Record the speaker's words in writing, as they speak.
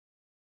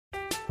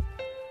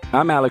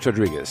I'm Alex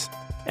Rodriguez.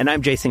 And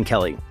I'm Jason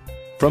Kelly.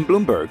 From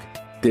Bloomberg,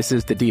 this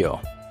is The Deal.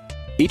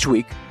 Each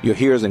week, you'll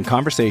hear us in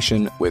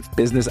conversation with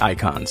business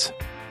icons.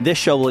 This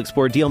show will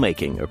explore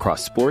deal-making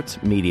across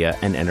sports, media,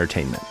 and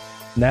entertainment.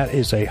 That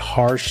is a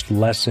harsh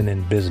lesson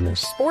in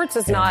business. Sports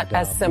is not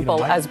as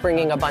simple as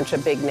bringing a bunch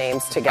of big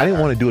names together. I didn't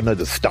want to do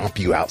another stomp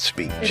you out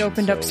speech. It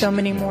opened up so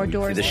many more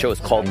doors. The show is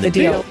called The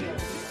Deal.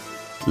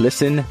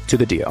 Listen to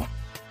The Deal.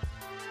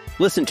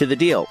 Listen to The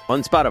Deal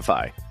on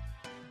Spotify.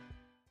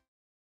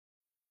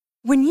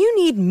 When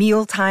you need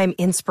mealtime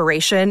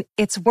inspiration,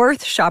 it's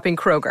worth shopping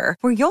Kroger,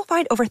 where you'll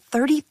find over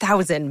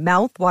 30,000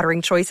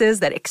 mouth-watering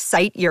choices that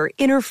excite your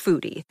inner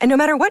foodie. And no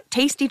matter what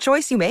tasty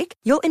choice you make,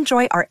 you'll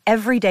enjoy our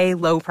everyday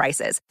low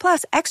prices,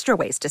 plus extra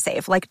ways to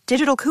save, like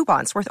digital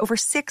coupons worth over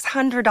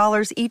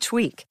 $600 each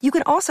week. You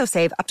can also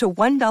save up to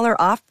 $1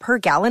 off per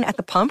gallon at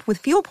the pump with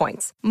fuel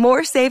points.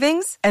 More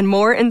savings and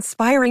more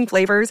inspiring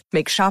flavors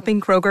make shopping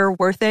Kroger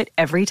worth it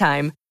every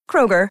time.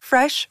 Kroger,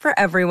 fresh for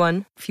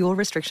everyone. Fuel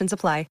restrictions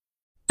apply.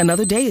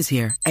 Another day is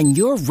here, and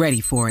you're ready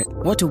for it.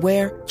 What to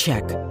wear?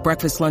 Check.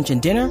 Breakfast, lunch, and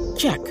dinner?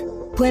 Check.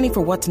 Planning for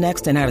what's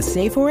next and how to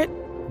save for it?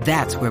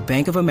 That's where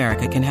Bank of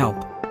America can help.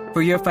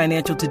 For your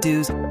financial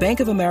to-dos, Bank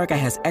of America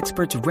has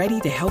experts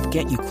ready to help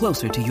get you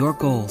closer to your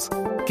goals.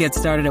 Get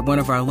started at one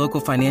of our local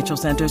financial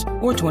centers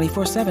or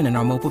 24/7 in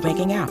our mobile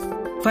banking app.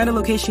 Find a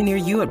location near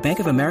you at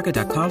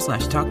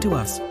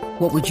bankofamerica.com/talktous.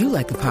 What would you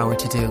like the power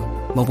to do?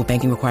 Mobile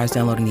banking requires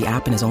downloading the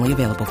app and is only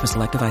available for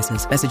select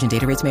devices. Message and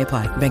data rates may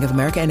apply. Bank of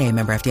America N.A.,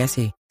 member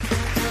FDIC.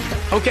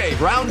 Okay,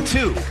 round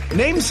two.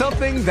 Name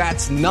something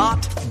that's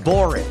not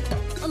boring.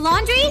 A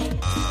laundry?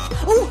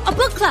 Ooh, a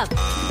book club.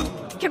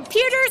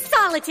 Computer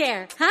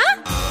solitaire,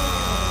 huh?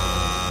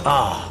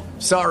 Ah,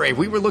 sorry,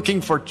 we were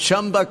looking for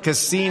Chumba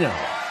Casino.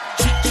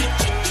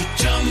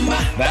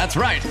 That's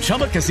right,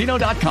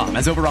 ChumbaCasino.com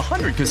has over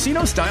 100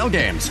 casino-style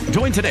games.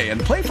 Join today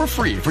and play for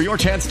free for your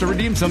chance to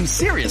redeem some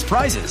serious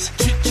prizes.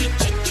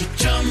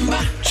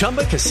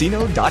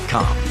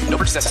 ChumbaCasino.com. No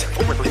purchase necessary.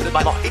 Void where prohibited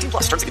by law.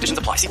 18+. Terms and conditions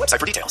apply. See website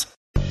for details.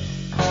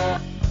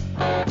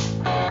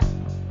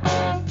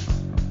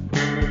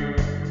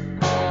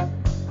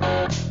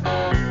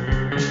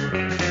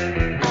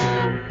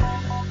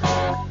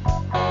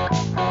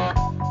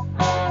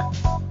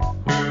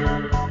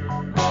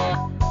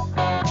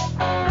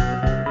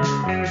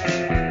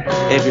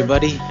 Hey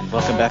everybody, and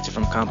welcome back to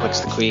From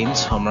Complex to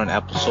Queens, Home Run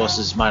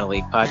Applesauce's minor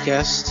league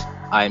podcast.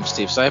 I'm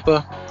Steve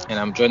Seiper, and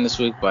I'm joined this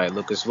week by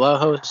Lucas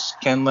Vlahos,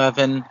 Ken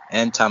Levin,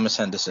 and Thomas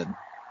Henderson.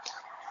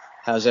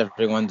 How's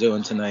everyone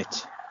doing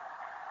tonight?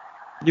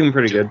 Doing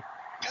pretty good.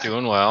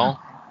 Doing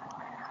well.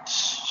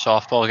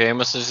 Softball game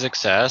was a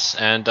success,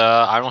 and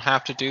I don't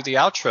have to do the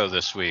outro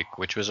this week,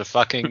 which was a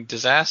fucking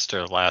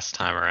disaster last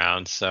time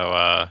around,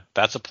 so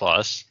that's a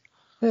plus.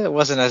 It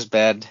wasn't as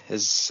bad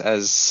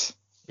as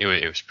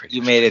it was pretty.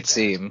 You made it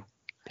seem.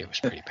 It was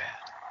pretty bad.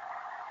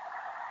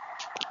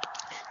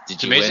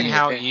 It's amazing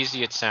how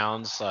easy it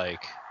sounds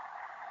like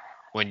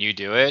when you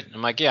do it.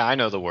 I'm like, yeah, I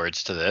know the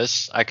words to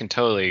this. I can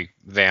totally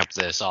vamp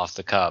this off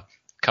the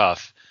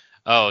cuff.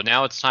 Oh,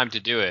 now it's time to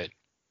do it.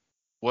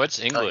 What's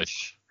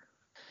English?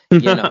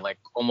 Like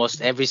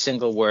almost every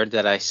single word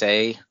that I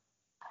say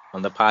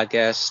on the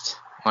podcast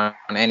on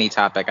any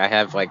topic, I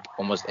have like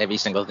almost every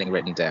single thing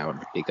written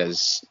down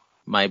because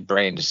my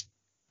brain just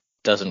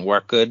doesn't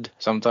work good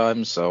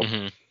sometimes, so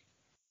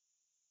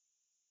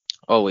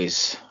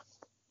always.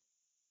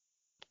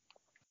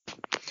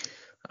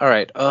 All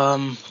right,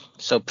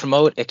 so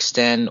promote,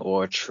 extend,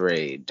 or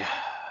trade.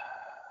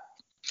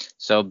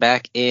 So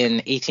back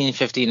in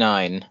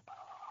 1859,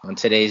 on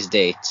today's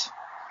date,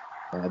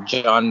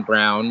 John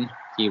Brown,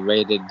 he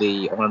raided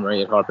the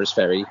armory at Harper's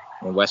Ferry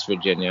in West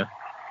Virginia,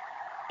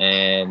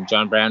 and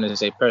John Brown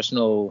is a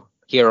personal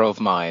hero of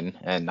mine,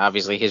 and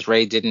obviously his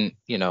raid didn't,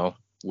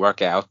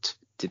 work out.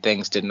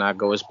 Things did not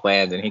go as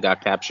planned, and he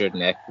got captured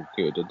and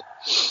executed.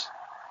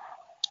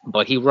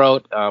 But he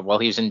wrote, while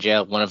he was in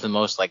jail, one of the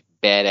most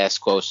badass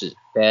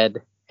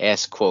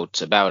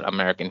quotes about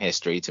American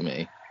history to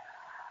me.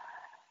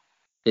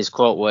 His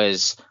quote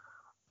was,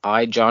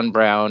 "I, John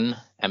Brown,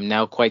 am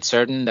now quite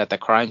certain that the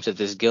crimes of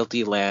this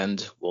guilty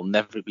land will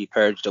never be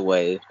purged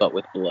away but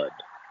with blood."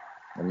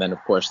 And then,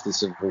 of course, the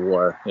Civil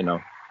War,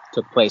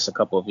 took place a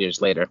couple of years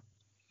later.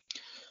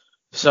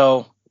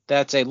 So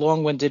that's a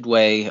long-winded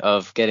way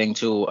of getting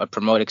to a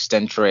promote,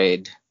 extend,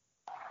 trade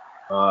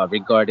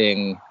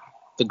regarding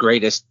the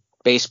greatest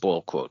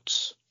baseball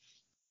quotes.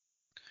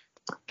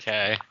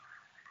 Okay.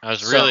 I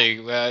was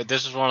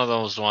this is one of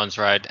those ones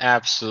where I had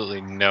absolutely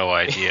no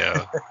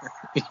idea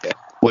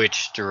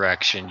which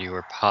direction you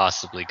were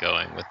possibly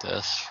going with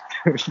this.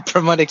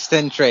 Promote,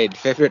 extend, trade.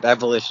 Favorite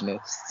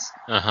abolitionists.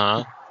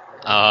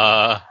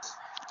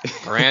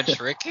 Branch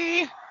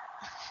Rickey?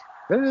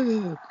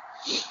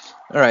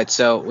 All right,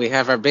 so we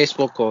have our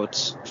baseball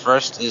quotes.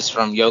 First is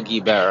from Yogi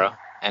Berra,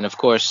 and of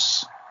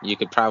course, you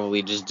could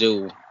probably just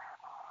do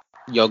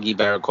Yogi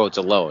Berra quotes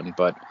alone,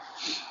 but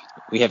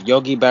we have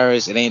Yogi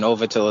Berra's "It Ain't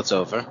Over Till It's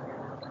Over."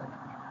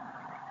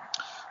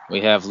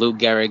 We have Lou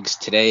Gehrig's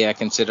 "Today I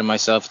Consider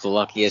Myself the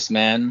Luckiest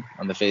Man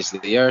on the Face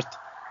of the Earth."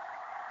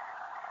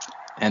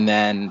 And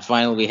then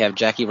finally we have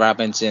Jackie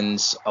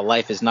Robinson's "A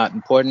life is not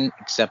important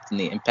except in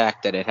the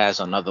impact that it has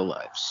on other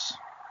lives."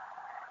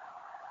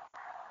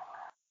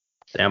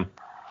 Damn.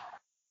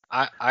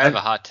 I have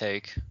a hot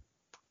take.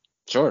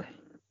 Sure.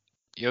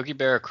 Yogi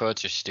Berra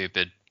quotes are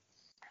stupid.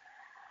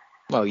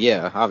 Well,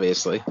 yeah,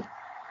 obviously.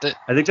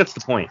 I think that's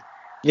the point.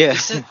 Yeah.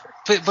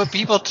 But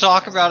people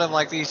talk about him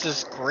like he's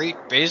this great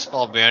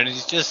baseball man, and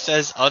he just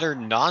says utter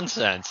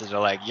nonsense. And they're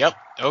like, "Yep,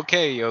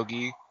 okay,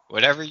 Yogi,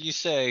 whatever you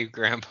say,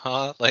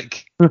 Grandpa.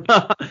 Like,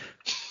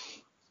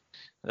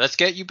 let's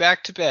get you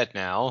back to bed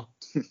now."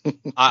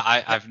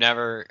 I've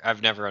never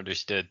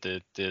understood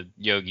the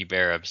Yogi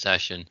Berra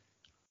obsession.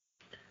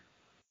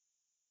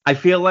 I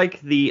feel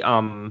like the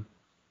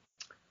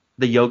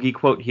Yogi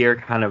quote here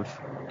kind of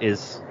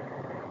is,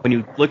 when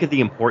you look at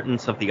the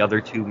importance of the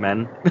other two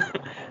men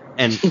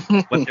and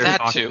what they're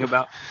talking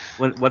about,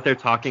 what they're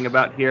talking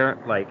about here,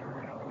 like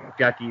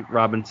Jackie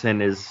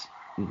Robinson is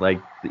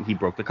like, he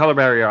broke the color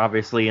barrier,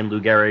 obviously, and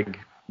Lou Gehrig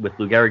with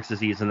Lou Gehrig's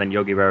disease, and then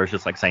Yogi Berra is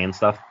just like saying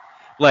stuff.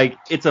 Like,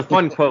 it's a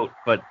fun quote,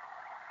 but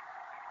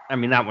I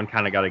mean, that one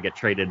kind of got to get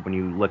traded when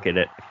you look at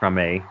it from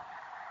a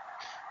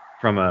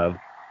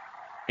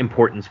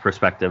importance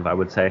perspective, I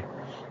would say.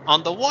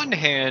 On the one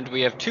hand,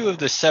 we have two of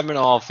the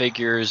seminal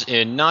figures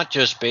in not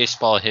just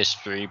baseball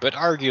history, but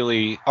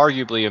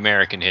arguably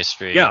American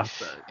history. Yeah.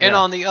 And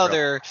on the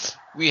other,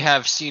 we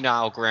have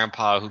senile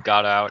grandpa who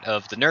got out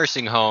of the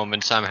nursing home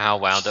and somehow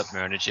wound up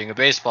managing a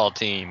baseball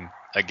team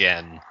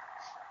again.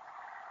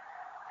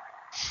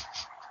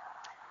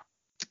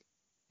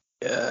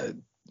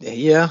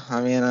 Yeah,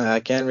 I mean, I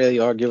can't really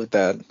argue with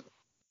that.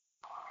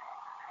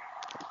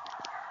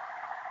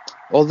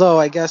 Although,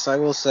 I guess I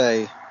will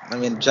say, I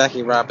mean,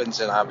 Jackie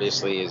Robinson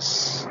obviously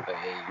is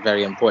a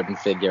very important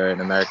figure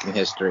in American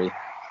history.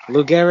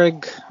 Lou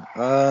Gehrig,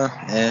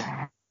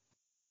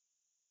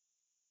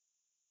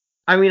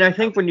 I mean, I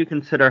think when you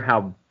consider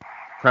how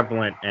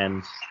prevalent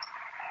and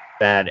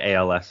bad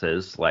ALS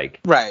is, like...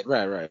 Right.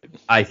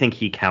 I think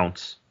he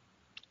counts.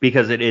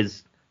 Because it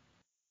is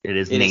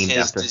named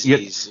after...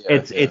 disease.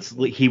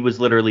 He was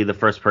literally the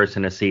first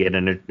person to see it,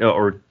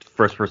 or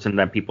first person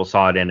that people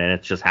saw it in, and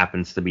it just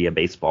happens to be a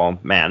baseball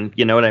man.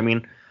 You know what I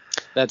mean?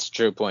 That's a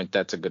true point.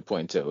 That's a good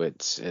point too.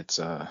 It's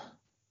the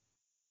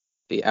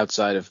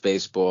outside of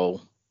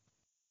baseball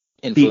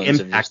influence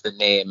of just the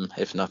name,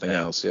 if nothing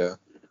else. Yeah.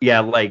 Yeah,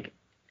 like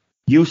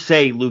you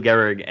say Lou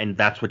Gehrig, and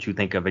that's what you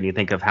think of, and you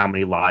think of how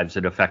many lives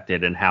it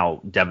affected and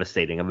how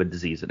devastating of a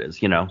disease it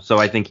is. You know, so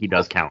I think he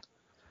does count.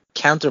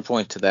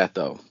 Counterpoint to that,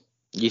 though,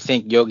 you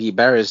think Yogi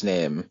Berra's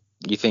name,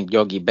 you think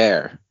Yogi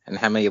Bear, and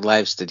how many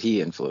lives did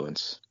he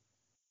influence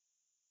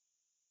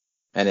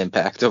and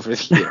impact over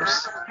the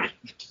years?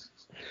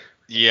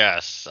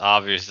 Yes,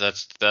 obviously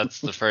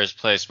that's the first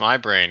place my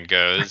brain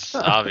goes.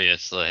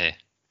 Obviously,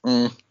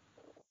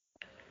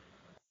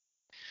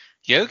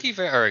 Yogi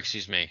Berra,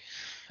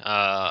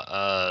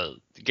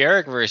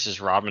 Gehrig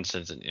versus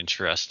Robinson's an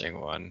interesting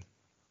one.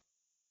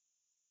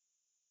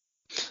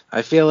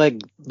 I feel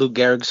like Lou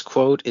Gehrig's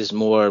quote is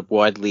more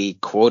widely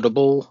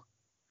quotable,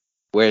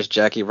 whereas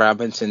Jackie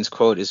Robinson's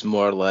quote is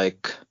more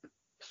like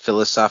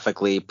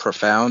philosophically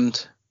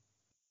profound.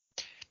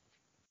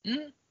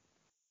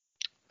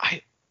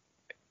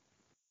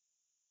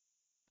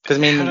 Because, I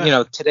mean, you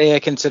know, today I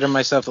consider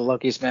myself the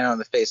luckiest man on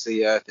the face of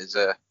the earth is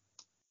a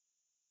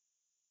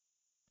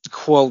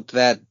quote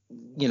that,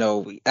 you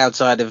know,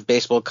 outside of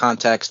baseball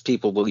context,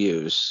 people will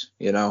use,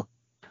 you know?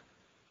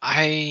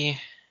 I'm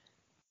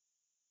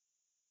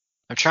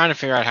trying to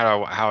figure out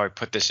how I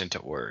put this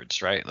into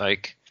words, right?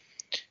 Like,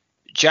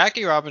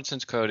 Jackie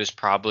Robinson's quote is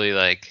probably,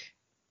 like,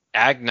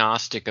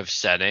 agnostic of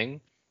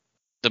setting,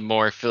 the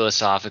more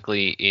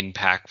philosophically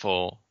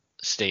impactful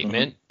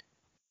statement. Mm-hmm.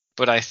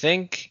 But I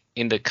think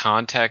in the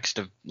context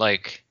of,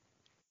 like,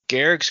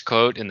 Gehrig's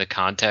quote in the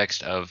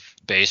context of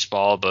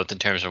baseball, both in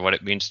terms of what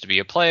it means to be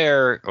a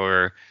player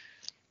or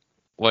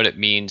what it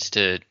means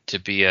to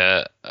be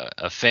a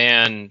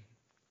fan,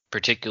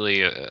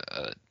 particularly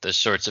the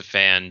sorts of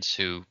fans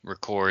who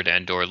record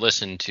and or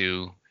listen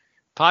to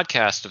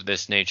podcasts of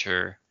this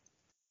nature,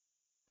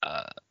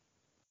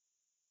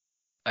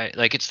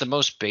 it's the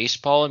most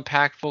baseball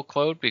impactful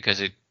quote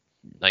because it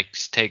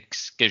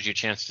gives you a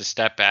chance to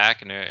step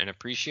back and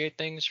appreciate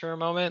things for a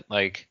moment.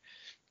 Like,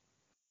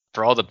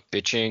 for all the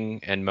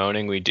bitching and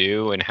moaning we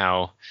do and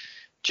how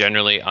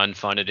generally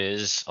unfun it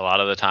is a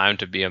lot of the time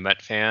to be a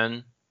Met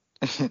fan,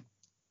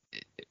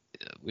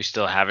 we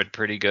still have it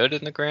pretty good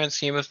in the grand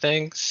scheme of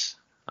things.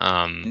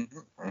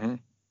 Mm-hmm.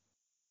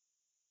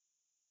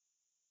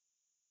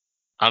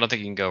 I don't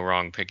think you can go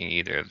wrong picking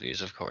either of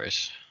these, of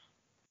course.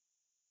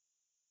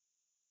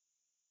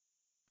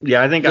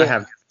 Yeah, I think I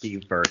have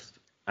Steve first.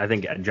 I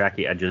think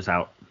Jackie edges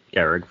out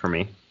Gehrig for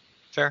me.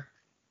 Fair.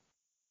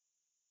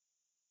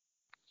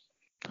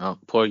 Oh,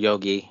 poor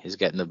Yogi is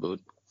getting the boot.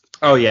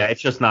 Oh yeah,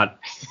 it is not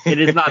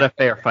a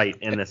fair fight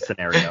in this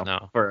scenario.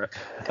 No. For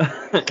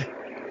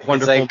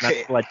wonderful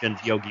Mets legend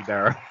Yogi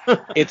Berra.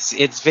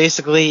 It's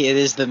basically, it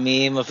is the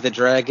meme of the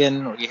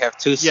dragon, where you have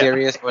two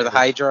Sirius or the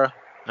Hydra.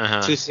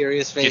 Two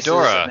serious faces,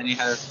 Ghidorah. and then you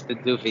have the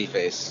goofy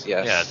face.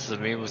 Yes. Yeah, it's the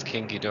meme with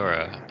King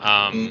Ghidorah.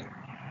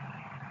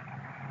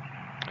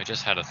 I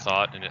just had a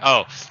thought.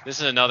 This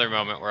is another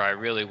moment where I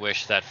really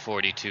wish that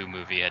 42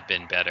 movie had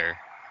been better.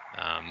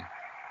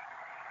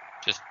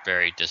 Just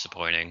very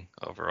disappointing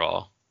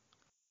overall.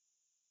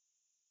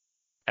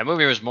 That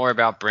movie was more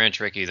about Branch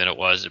Rickey than it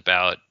was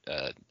about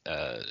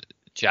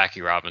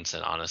Jackie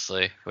Robinson,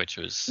 honestly, which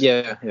was...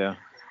 Yeah.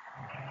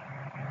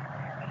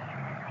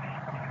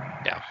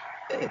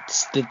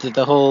 It's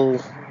the whole,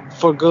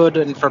 for good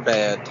and for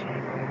bad,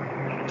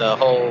 the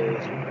whole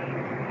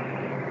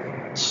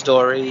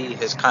story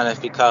has kind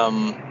of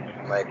become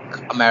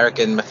like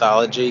American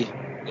mythology,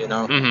 you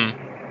know? Mm-hmm.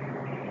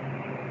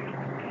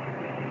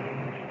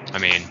 I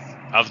mean,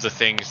 of the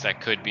things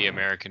that could be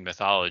American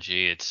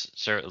mythology, it's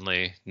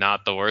certainly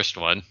not the worst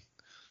one.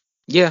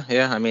 Yeah.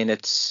 I mean,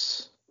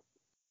 it's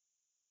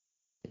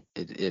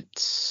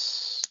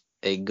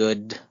a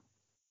good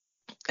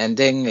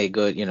ending, a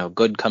good,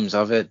 good comes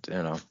of it,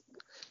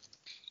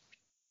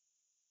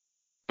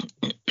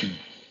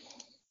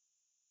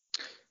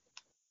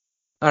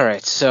 All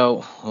right,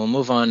 so we'll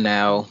move on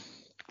now.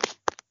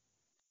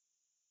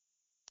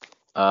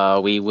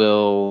 We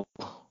will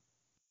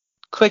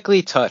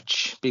quickly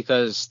touch,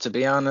 because to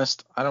be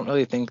honest, I don't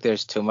really think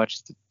there's too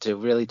much to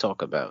really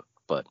talk about,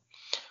 but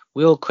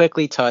we'll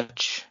quickly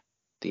touch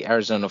the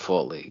Arizona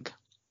Fall League.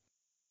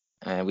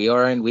 And we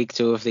are in week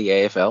 2 of the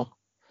AFL.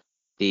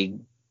 The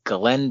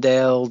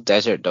Glendale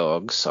Desert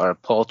Dogs are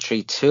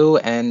paltry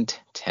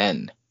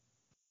 2-10.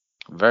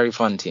 Very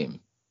fun team.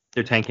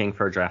 They're tanking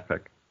for a draft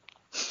pick.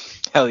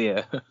 Hell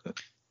yeah.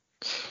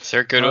 Is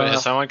there a good one?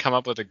 Has someone come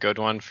up with a good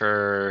one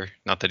for,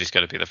 not that he's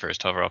going to be the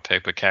first overall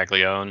pick, but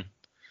Caglione?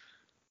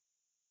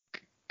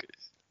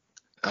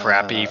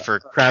 Crappy for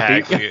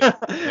Crappy.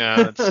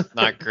 Yeah, it's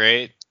not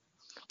great.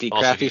 Be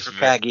crappy for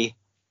Craggy.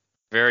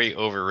 Very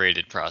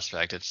overrated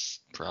prospect. It's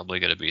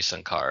probably going to be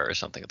Sankara or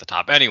something at the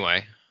top.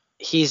 Anyway.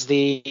 He's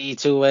the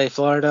two-way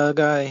Florida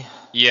guy?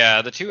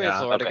 Yeah, the two-way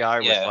Florida guy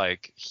with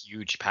like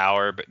huge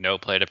power but no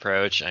plate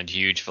approach and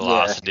huge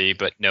velocity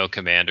but no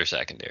command or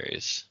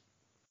secondaries.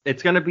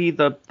 It's going to be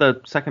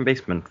the second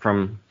baseman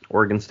from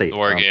Oregon State.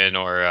 Or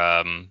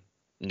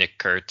Nick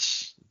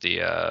Kurtz,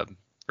 the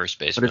first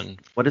baseman.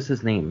 What is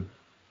his name?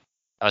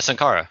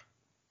 Sankara.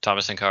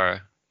 Thomas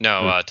Sankara.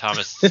 No,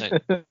 Thomas...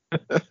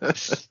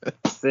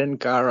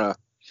 Sankara.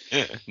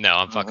 No,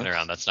 I'm fucking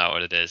around. That's not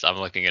what it is. I'm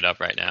looking it up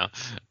right now.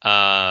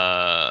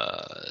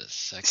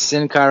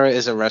 Sin Cara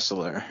is a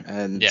wrestler,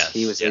 and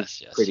he was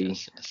pretty...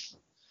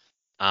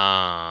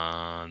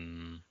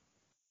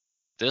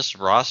 This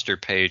roster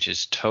page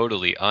is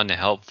totally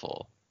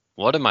unhelpful.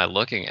 What am I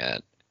looking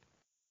at?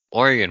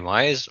 Oregon,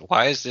 why is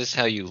this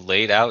how you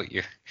laid out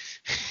your...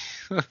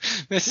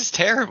 This is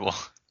terrible.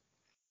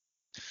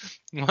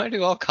 Why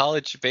do all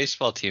college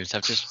baseball teams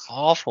have just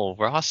awful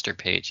roster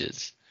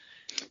pages?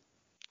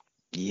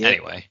 Yeah.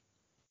 Anyway.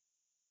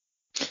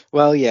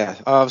 Well,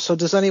 yeah. So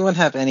does anyone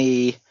have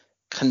any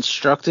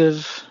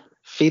constructive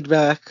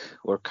feedback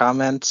or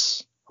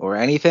comments or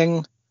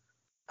anything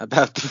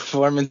about the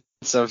performance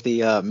of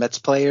the Mets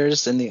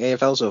players in the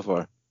AFL so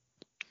far?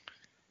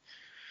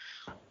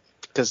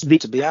 Because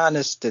to be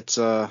honest, it's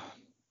the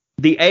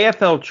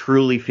AFL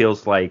truly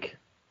feels like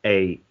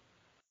a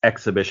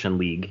exhibition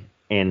league,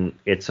 and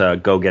it's a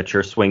go get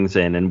your swings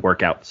in and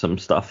work out some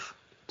stuff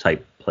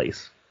type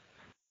place.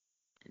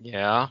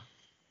 Yeah.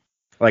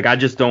 Like, I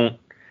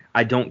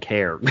don't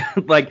care.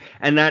 Like,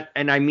 and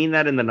I mean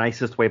that in the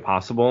nicest way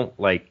possible.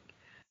 Like,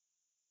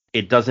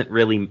 it doesn't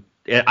really,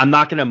 I'm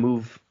not going to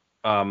move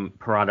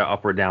Parada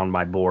up or down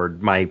my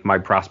board, my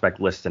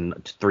prospect list in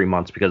 3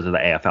 months because of the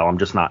AFL. I'm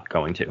just not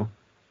going to.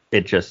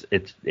 It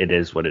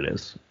is what it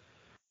is.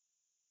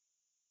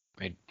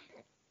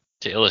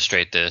 To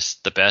illustrate this,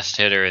 the best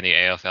hitter in the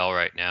AFL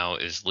right now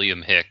is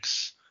Liam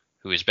Hicks,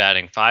 who is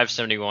batting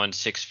 .571,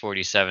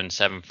 .647,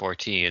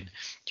 .714.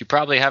 You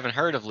probably haven't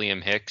heard of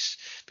Liam Hicks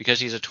because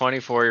he's a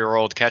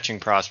 24-year-old catching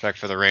prospect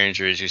for the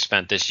Rangers who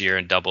spent this year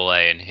in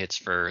Double-A and hits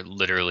for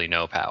literally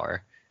no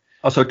power.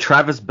 Also,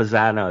 Travis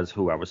Bazzana is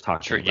who I was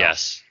talking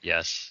about.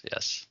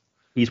 Yes.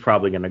 He's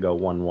probably going to go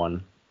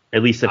 1-1,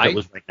 at least if it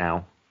was right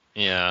now.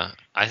 Yeah,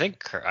 I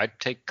think I'd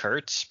take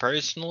Kurtz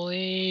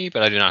personally,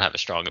 but I do not have a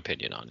strong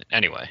opinion on it.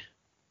 Anyway.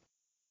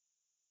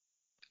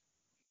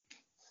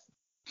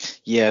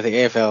 Yeah, the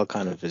AFL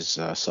kind of is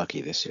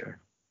sucky this year.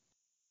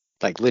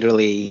 Like,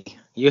 literally,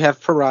 you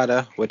have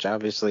Parada, which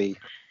obviously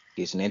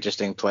he's an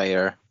interesting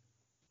player,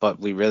 but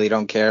we really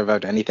don't care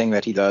about anything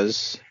that he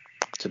does,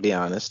 to be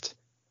honest.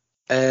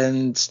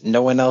 And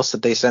no one else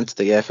that they sent to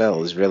the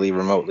AFL is really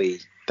remotely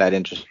that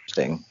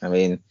interesting. I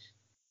mean,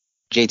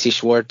 JT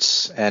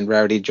Schwartz and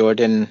Rowdy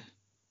Jordan,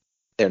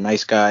 they're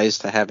nice guys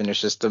to have in your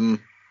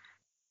system.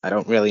 I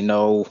don't really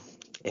know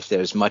if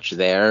there's much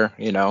there,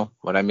 you know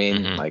what I mean?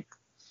 Mm-hmm. Like,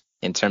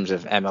 in terms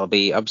of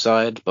MLB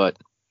upside,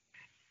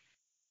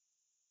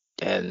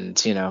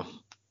 and, you know,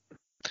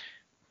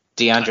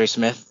 DeAndre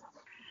Smith.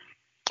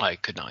 I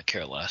could not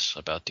care less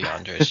about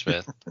DeAndre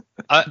Smith.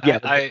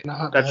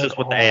 That's just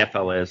what the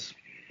AFL is.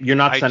 You're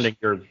not sending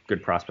your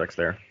good prospects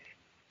there.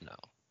 No.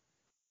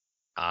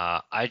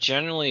 I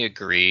generally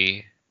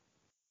agree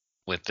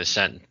with the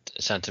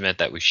sentiment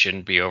that we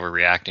shouldn't be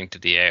overreacting to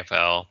the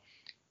AFL,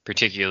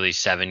 particularly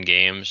 7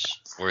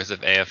 games worth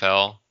of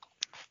AFL.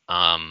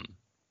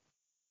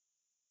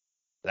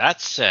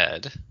 That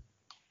said,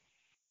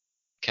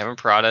 Kevin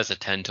Parada has a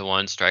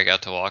 10-to-1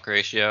 strikeout to walk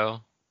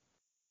ratio.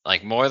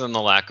 Like, more than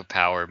the lack of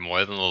power,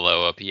 more than the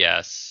low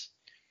OPS.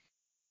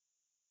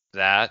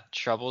 That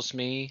troubles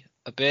me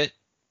a bit.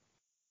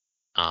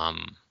 How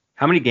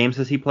many games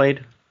has he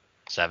played?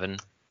 7.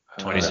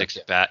 26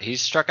 at bat.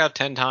 He's struck out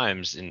 10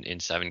 times in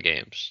 7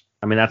 games.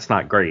 I mean, that's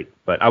not great,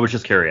 but I was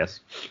just curious.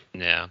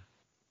 Yeah.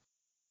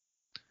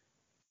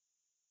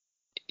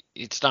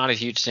 It's not a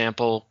huge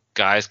sample.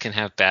 Guys can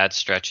have bad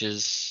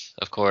stretches,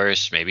 of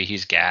course. Maybe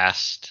he's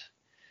gassed.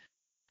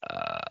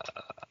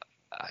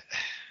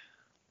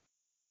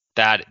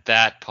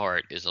 That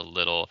part is a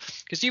little...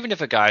 Because even if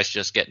a guy's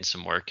just getting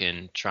some work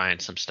in, trying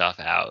some stuff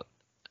out,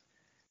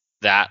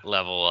 that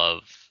level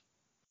of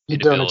You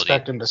don't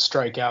expect him to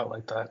strike out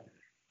like that.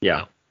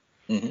 Yeah.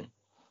 Mm-hmm.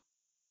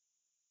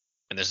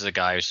 And this is a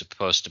guy who's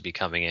supposed to be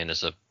coming in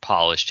as a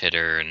polished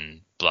hitter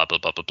and blah, blah,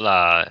 blah, blah,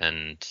 blah.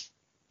 And,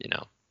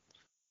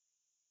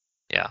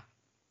 yeah.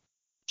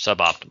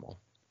 Suboptimal.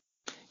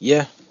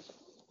 Yeah.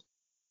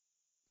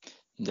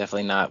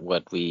 Definitely not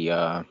what we,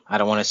 I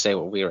don't want to say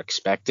what we were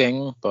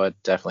expecting,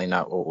 but definitely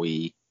not what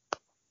we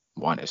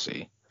want to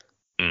see.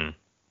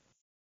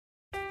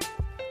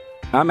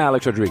 I'm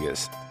Alex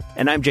Rodriguez.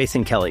 And I'm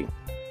Jason Kelly.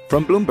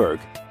 From Bloomberg,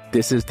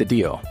 this is The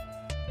Deal.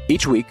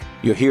 Each week,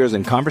 you'll hear us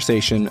in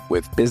conversation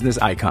with business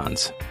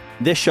icons.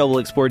 This show will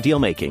explore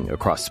deal-making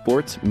across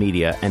sports,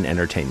 media, and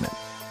entertainment.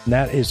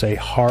 That is a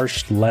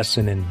harsh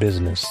lesson in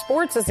business.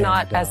 Sports is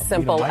not as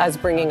simple as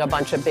bringing a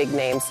bunch of big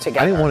names together.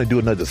 I didn't want to do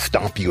another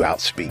stomp you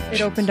out speech.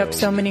 It opened up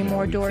so many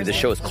more doors. The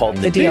show is called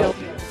The Deal.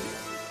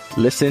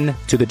 Listen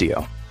to The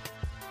Deal.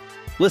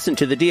 Listen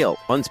to The Deal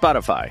on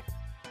Spotify.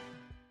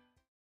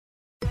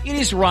 It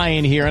is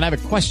Ryan here, and I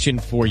have a question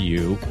for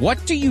you.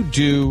 What do you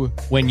do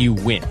when you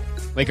win?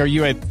 Like, are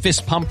you a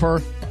fist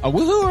pumper, a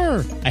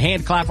woohooer, a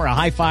hand clapper, a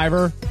high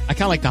fiver? I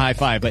kind of like the high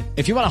five, but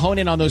if you want to hone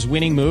in on those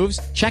winning moves,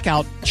 check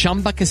out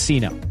Chumba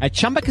Casino. At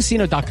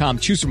ChumbaCasino.com,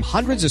 choose from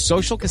hundreds of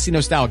social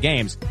casino-style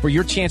games for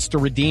your chance to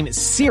redeem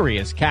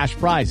serious cash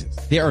prizes.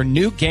 There are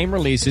new game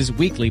releases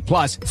weekly,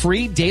 plus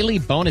free daily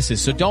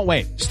bonuses, so don't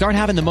wait. Start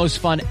having the most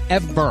fun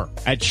ever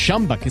at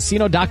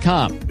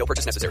ChumbaCasino.com. No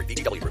purchase necessary.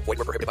 VGW. Void where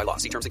prohibited by law.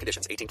 See terms and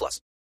conditions. 18+.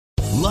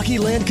 Lucky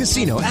Land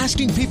Casino,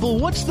 asking people,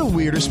 what's the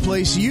weirdest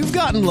place you've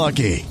gotten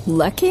lucky?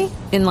 Lucky?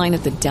 In line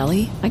at the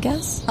deli, I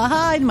guess?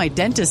 Aha, in my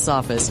dentist's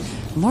office.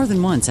 More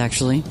than once,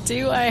 actually.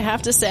 Do I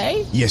have to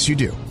say? Yes, you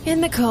do.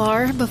 In the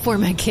car before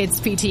my kids'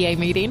 PTA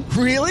meeting.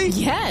 Really?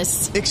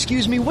 Yes.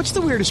 Excuse me, what's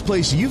the weirdest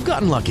place you've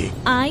gotten lucky?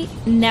 I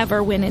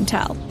never win and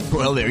tell.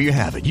 Well, there you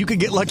have it. You can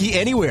get lucky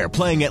anywhere,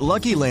 playing at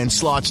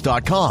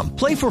LuckyLandSlots.com.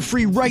 Play for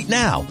free right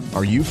now.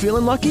 Are you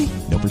feeling lucky?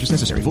 No purchase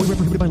necessary. Void where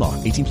prohibited by law.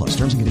 18+.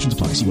 Terms and conditions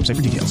apply. See website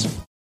for details.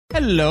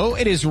 Hello,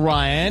 it is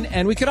Ryan,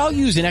 and we could all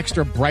use an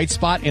extra bright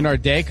spot in our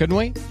day, couldn't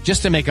we?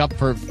 Just to make up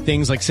for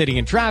things like sitting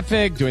in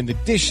traffic, doing the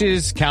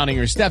dishes, counting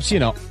your steps,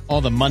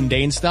 all the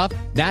mundane stuff.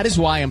 That is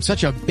why I'm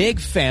such a big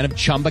fan of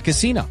Chumba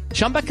Casino.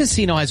 Chumba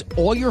Casino has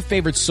all your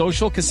favorite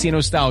social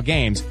casino-style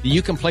games that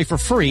you can play for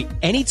free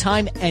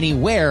anytime,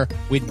 anywhere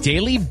with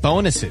daily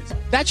bonuses.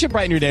 That should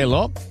brighten your day a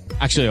little.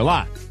 Actually, a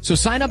lot. So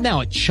sign up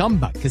now at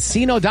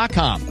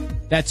ChumbaCasino.com.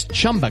 That's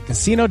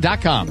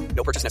ChumbaCasino.com.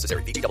 No purchase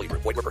necessary. VGW.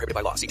 Void where prohibited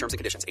by law. See terms and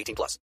conditions.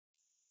 18+.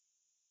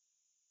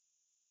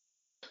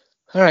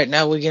 All right,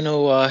 now we're going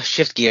to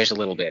shift gears a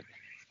little bit.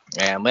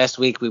 And last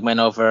week we went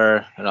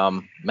over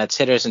Mets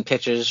hitters and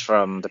pitchers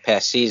from the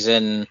past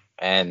season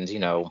and,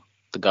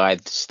 the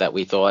guys that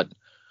we thought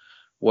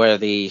were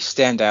the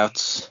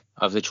standouts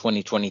of the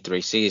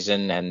 2023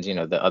 season and,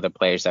 the other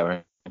players that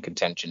were in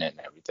contention and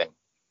everything.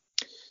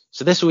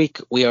 So this week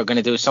we are going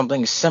to do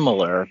something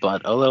similar,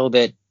 but a little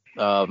bit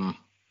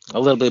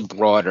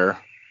broader.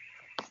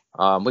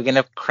 We're going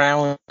to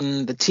crown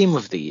the team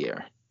of the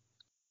year,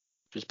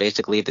 which is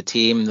basically the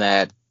team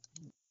that,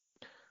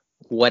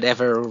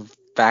 whatever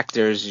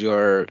factors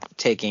you're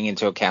taking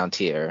into account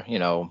here,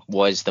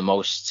 was the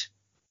most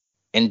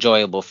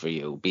enjoyable for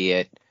you, be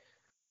it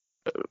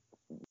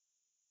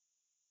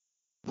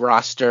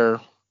roster,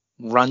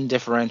 run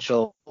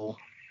differential,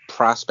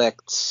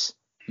 prospects,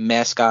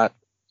 mascot,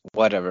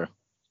 whatever.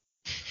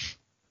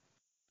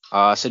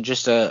 So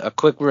just a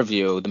quick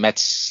review. The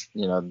Mets,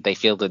 they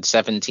fielded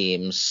 7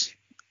 teams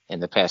in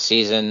the past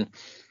season.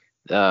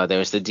 There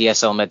was the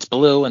DSL Mets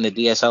Blue and the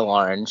DSL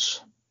Orange,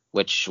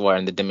 which were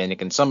in the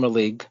Dominican Summer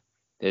League.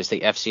 There's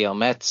the FCL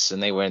Mets,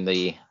 and they were in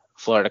the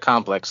Florida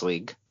Complex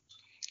League.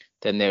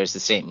 Then there's the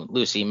St.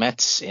 Lucie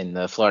Mets in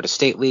the Florida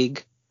State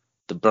League,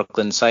 the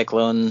Brooklyn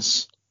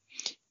Cyclones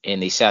in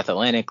the South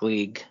Atlantic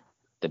League,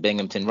 the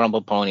Binghamton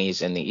Rumble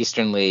Ponies in the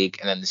Eastern League,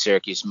 and then the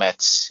Syracuse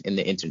Mets in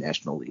the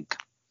International League.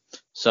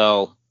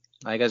 So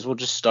I guess we'll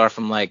just start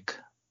from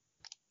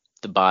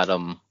the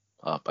bottom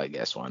up, I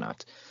guess. Why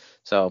not?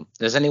 So,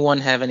 does anyone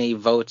have any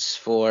votes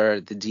for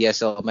the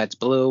DSL Mets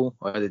Blue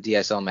or the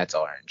DSL Mets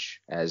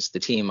Orange as the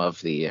team of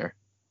the year?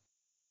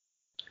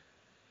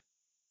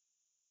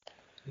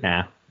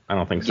 Nah, I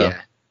don't think so.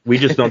 Yeah. We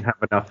just don't have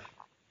enough.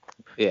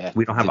 Yeah.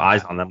 We don't have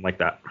eyes on them like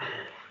that.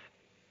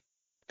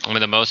 I mean,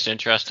 the most It's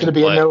interesting. gonna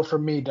be a no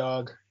from me,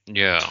 dog.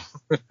 Yeah.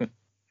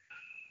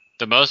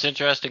 The most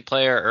interesting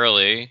player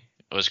early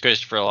was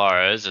Christopher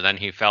Larez, and then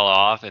he fell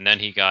off, and then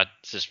he got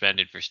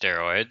suspended for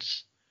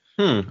steroids.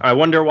 I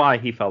wonder why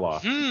he fell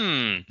off.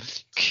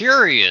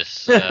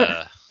 Curious.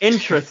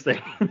 Interesting.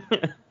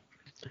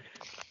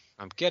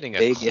 I'm getting a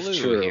Big if clue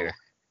true. here.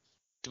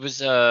 It was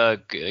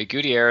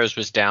Gutierrez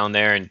was down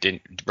there and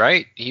didn't,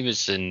 right? He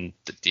was in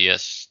the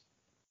DS.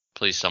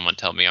 Please, someone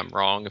tell me I'm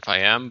wrong if I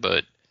am,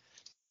 but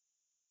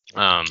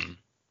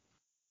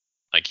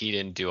like he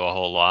didn't do a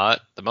whole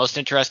lot. The most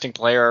interesting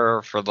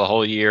player for the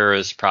whole year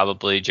is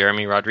probably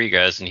Jeremy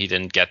Rodriguez, and he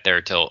didn't get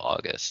there till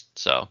August.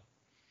 So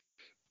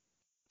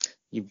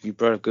You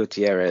brought up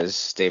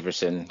Gutierrez,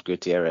 Daverson,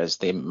 Gutierrez.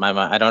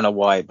 I don't know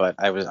why, but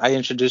I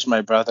introduced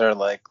my brother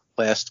like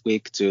last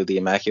week to the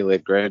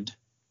Immaculate Grid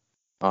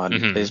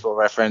on Baseball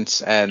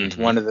Reference, and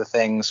one of the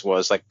things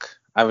was like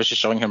I was just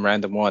showing him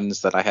random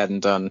ones that I hadn't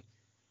done,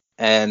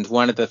 and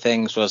one of the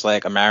things was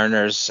like a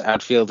Mariners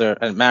outfielder,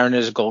 a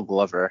Mariners Gold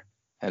Glover,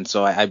 and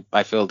so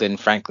I filled in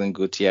Franklin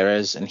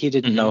Gutierrez, and he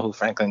didn't know who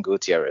Franklin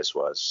Gutierrez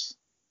was.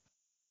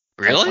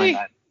 Really?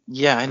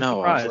 Yeah, I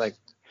know. I was like,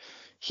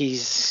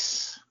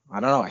 I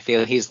don't know. I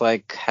feel he's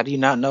like, how do you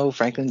not know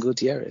Franklin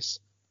Gutierrez?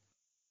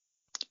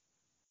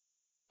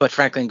 But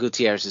Franklin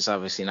Gutierrez is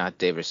obviously not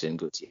Daverson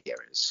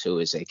Gutierrez, who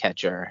is a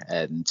catcher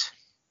and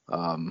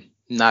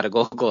not a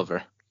Gold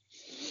Glover.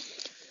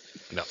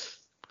 No.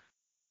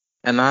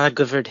 And not a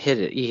good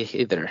hitter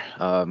either.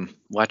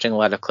 Watching a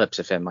lot of clips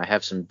of him, I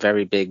have some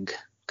very big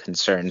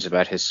concerns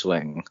about his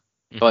swing.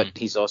 But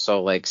he's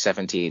also like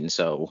 17,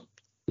 so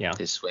yeah,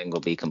 his swing will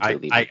be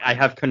completely. I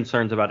have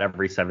concerns about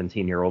every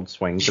 17-year-old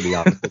swing, to be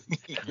honest.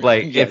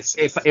 Like Yes.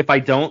 if I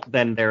don't,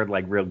 then they're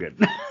like real good.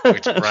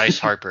 It's Bryce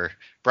Harper.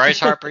 Bryce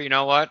Harper, you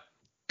know what?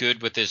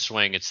 Good with his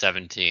swing at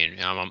 17.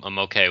 I'm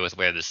okay with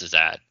where this is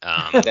at.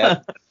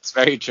 That's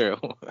very true.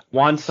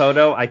 Juan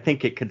Soto, I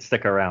think it could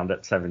stick around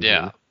at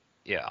 17.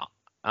 Yeah.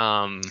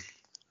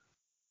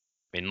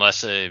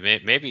 Unless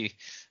maybe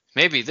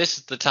this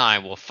is the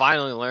time we'll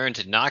finally learn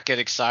to not get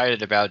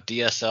excited about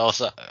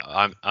DSL.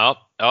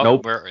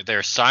 Nope.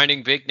 They're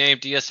signing big name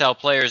DSL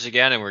players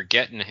again, and we're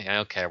doing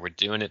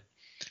it.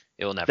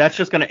 It will never. That's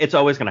just it's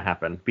always gonna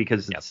happen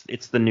because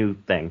it's the new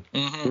thing.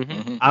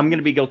 I'm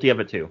gonna be guilty of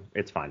it too.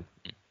 It's fine.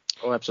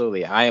 Oh,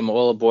 absolutely. I am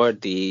all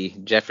aboard the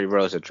Jeffrey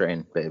Rosa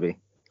train, baby.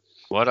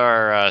 What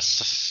are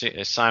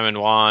Simon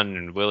Juan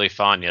and Willie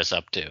Fagnas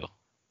up to?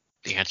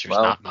 The answer is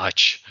not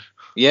much.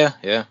 Yeah.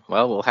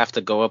 Well, we'll have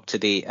to go up to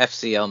the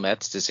FCL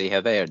Mets to see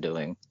how they are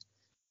doing.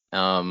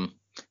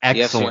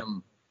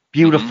 Excellent.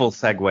 Beautiful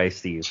segue,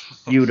 Steve.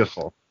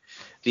 Beautiful.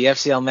 The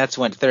FCL Mets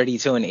went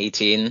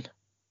 32-18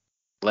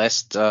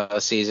 last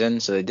season,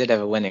 so they did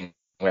have a winning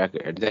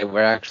record. They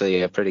were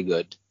actually a pretty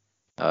good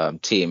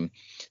team.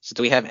 So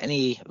do we have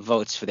any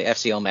votes for the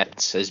FCL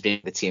Mets as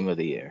being the team of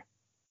the year?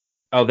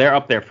 Oh, they're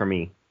up there for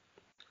me.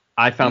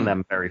 I found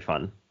them very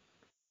fun.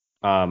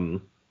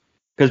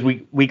 Because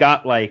we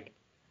got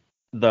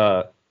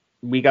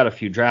we got a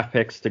few draft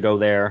picks to go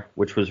there,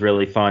 which was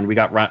really fun. We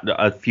got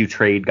a few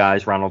trade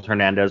guys. Ronald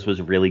Hernandez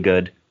was really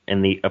good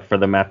for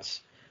the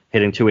Mets,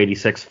 hitting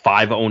 286,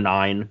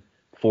 509,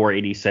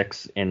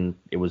 486, and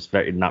it was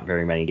not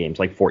very many games,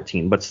 like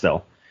 14, but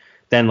still.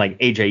 Then like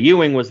AJ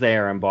Ewing was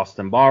there, and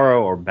Boston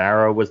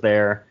Barrow was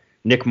there.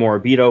 Nick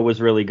Morabito was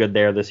really good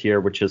there this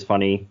year, which is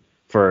funny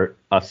for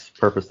us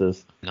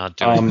purposes. Not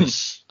doing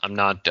this. I'm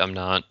not.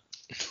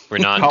 We're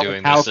not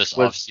doing this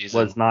offseason.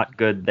 Was not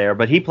good there,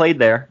 but he played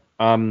there.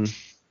 Who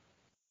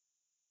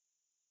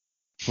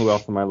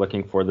else am I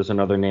looking for? There's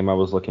another name I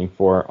was looking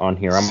for on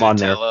here. I'm on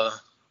there.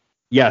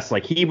 Yes,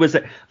 like he was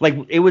like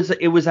it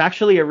was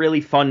actually a really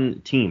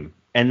fun team.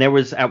 And there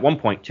was at one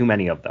point too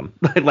many of them.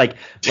 like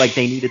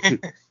they needed to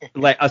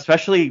like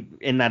especially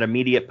in that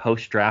immediate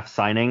post-draft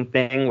signing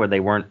thing where they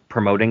weren't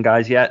promoting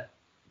guys yet.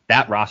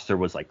 That roster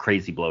was like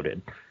crazy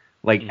bloated.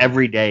 Like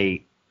every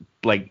day,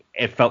 like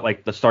it felt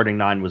like the starting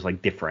nine was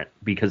like different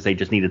because they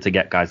just needed to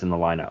get guys in the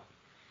lineup.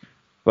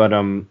 But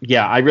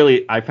yeah,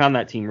 I found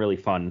that team really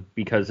fun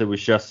because it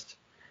was just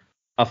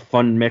a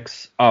fun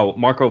mix. Oh,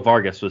 Marco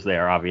Vargas was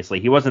there, obviously.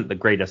 He wasn't the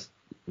greatest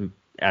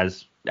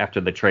as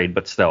after the trade,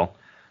 but still,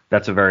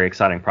 that's a very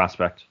exciting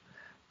prospect.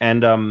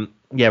 And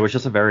yeah, it was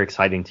just a very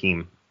exciting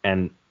team.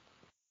 And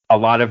a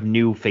lot of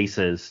new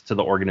faces to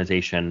the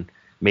organization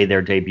made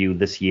their debut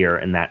this year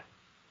in that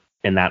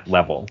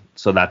level.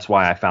 So that's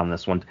why I found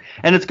this one.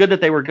 And it's good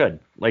that they were good.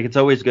 Like it's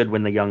always good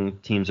when the young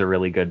teams are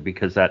really good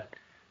because that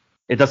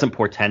it doesn't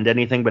portend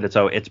anything, but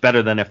it's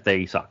better than if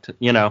they sucked,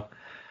 you know?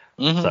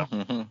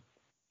 Yeah,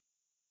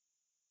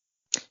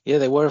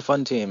 they were a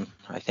fun team.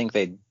 I think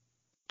they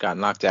got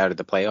knocked out of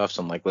the playoffs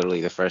in like literally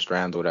the first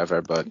round or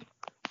whatever, but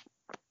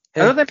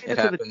I know they made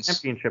it to the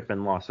championship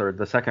and lost or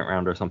the second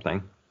round or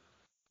something.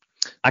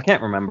 I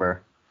can't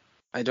remember.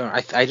 I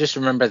don't. I just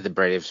remember the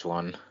Braves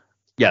one.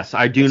 Yes,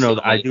 I do know.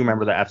 I do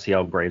remember the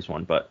FCL Braves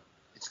one, but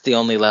it's the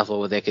only level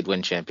where they could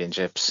win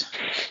championships.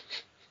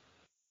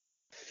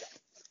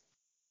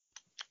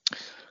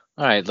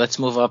 All right, let's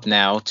move up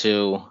now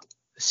to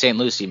St.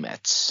 Lucie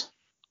Mets.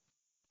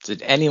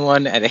 Did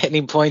anyone at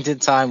any point in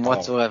time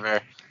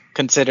whatsoever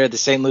consider the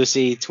St.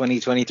 Lucie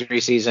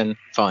 2023 season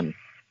fun?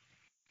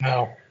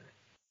 No.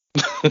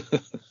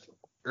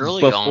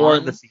 Early before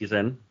on, the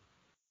season.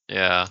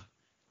 Yeah.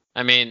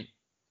 I mean,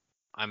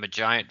 I'm a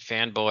giant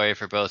fanboy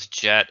for both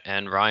Jet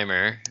and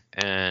Reimer,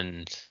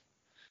 and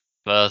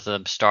both of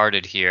them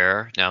started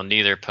here. Now,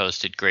 neither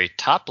posted great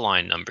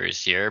top-line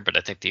numbers here, but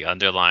I think the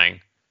underlying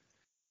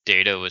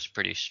data was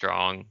pretty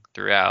strong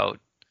throughout.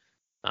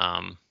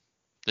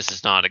 This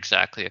is not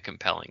exactly a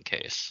compelling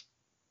case.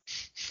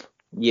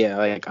 Yeah,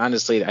 like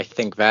honestly, I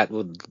think that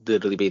would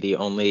literally be the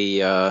only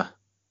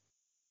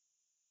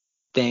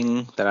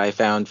thing that I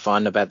found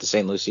fun about the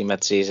St. Lucie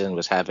Mets season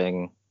was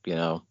having,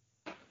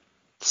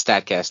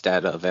 StatCast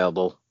data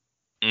available.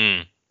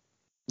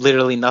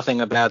 Literally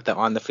nothing about the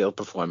on-the-field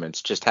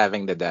performance, just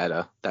having the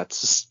data. That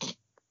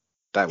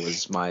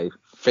was my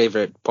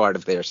favorite part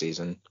of their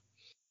season.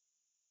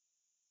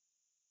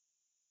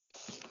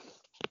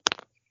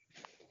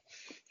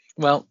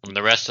 Well, and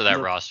the rest of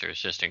that roster is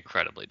just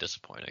incredibly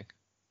disappointing.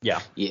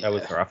 Yeah, that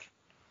was rough.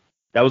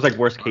 That was like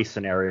worst case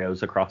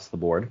scenarios across the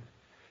board.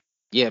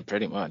 Yeah,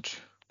 pretty much.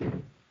 I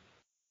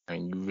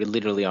mean,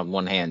 literally on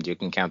one hand, you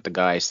can count the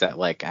guys that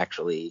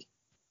actually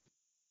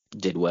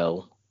did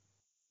well.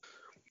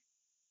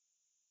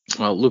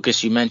 Well,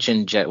 Lucas, you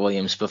mentioned Jet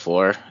Williams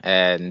before,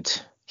 and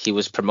he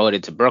was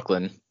promoted to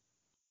Brooklyn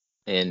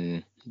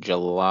in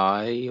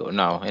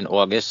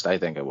August, I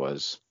think it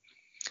was.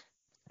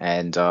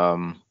 And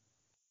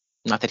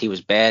not that he was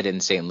bad in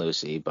St.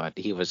 Lucie, but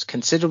he was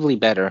considerably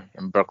better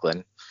in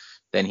Brooklyn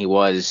than he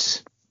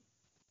was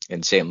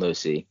in St.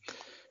 Lucie.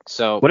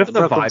 So what if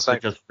the vibes are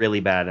just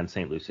really bad in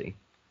St. Lucie?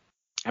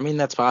 I mean,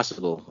 that's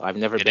possible. I've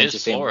never been to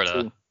St.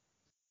 Lucie.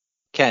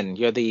 Ken,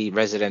 you're the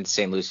resident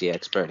St. Lucie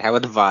expert. How are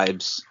the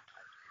vibes?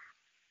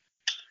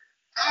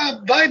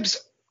 Vibes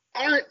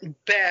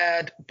aren't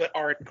bad, but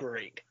aren't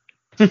great.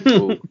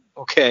 Ooh,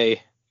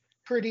 okay.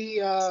 Pretty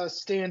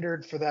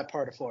standard for that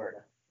part of Florida.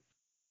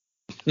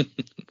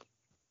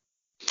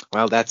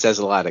 Well, that says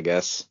a lot, I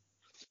guess.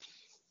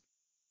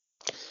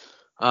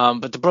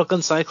 But the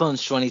Brooklyn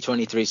Cyclones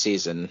 2023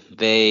 season,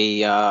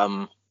 they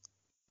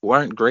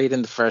weren't great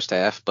in the first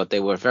half, but they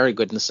were very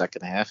good in the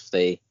second half.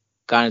 They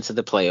got into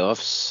the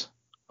playoffs.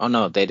 Oh,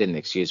 no, they didn't,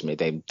 excuse me.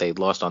 They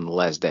lost on the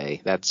last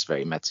day. That's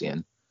very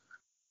Metsian.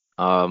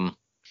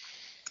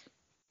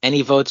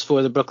 Any votes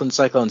for the Brooklyn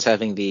Cyclones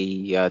having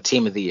the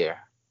team of the year?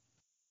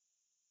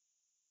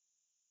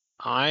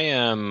 I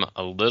am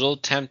a little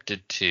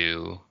tempted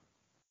to,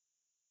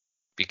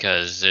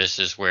 because this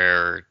is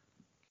where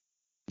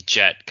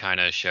Jet kind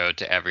of showed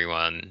to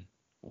everyone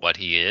what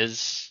he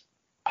is.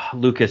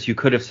 Lucas, you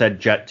could have said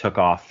Jet took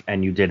off,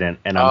 and you didn't,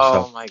 and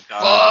Oh my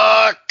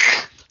god.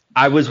 Fuck!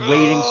 I was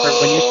waiting for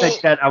when you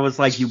said Jet. I was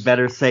like, you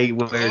better say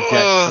where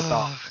Jet took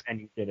off, and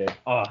you did it.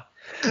 Oh.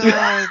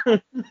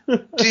 God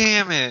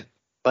damn it!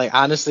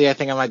 Honestly, I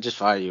think I might just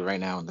fire you right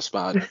now on the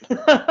spot.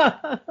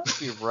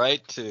 You're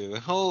right to.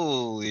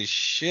 Holy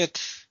shit!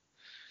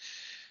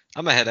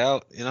 I'm gonna head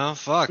out.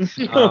 Fuck.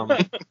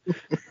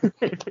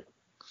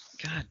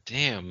 God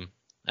damn.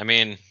 I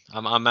mean,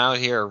 I'm out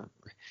here.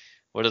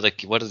 What do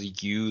the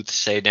youth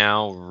say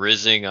now?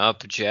 Rizzing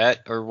up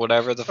Jet or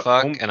whatever the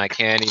fuck, and I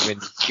can't even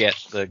get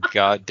the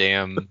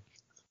goddamn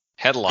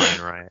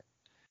headline right.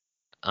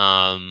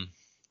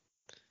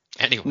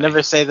 Anyway.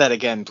 Never say that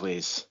again,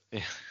 please.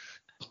 Yeah.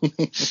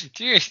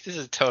 This is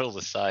a total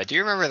aside. Do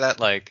you remember that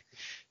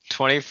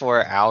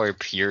 24-hour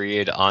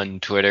period on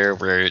Twitter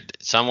where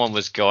someone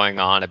was going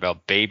on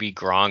about Baby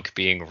Gronk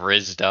being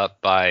rizzed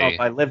up by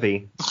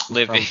Livy?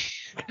 Livy.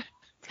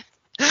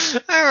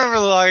 I remember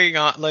logging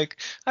on.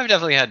 I've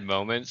definitely had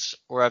moments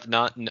where I've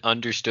not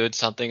understood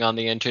something on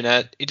the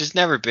internet. It has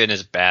never been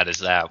as bad as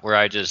that, where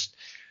I just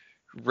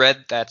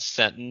read that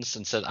sentence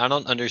and said, I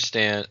don't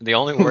understand. The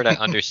only word I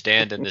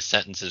understand in this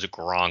sentence is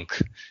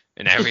Gronk,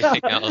 and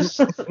everything else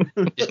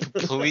is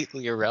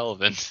completely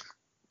irrelevant.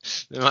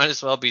 They might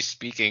as well be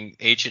speaking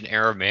ancient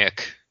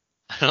Aramaic.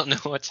 I don't know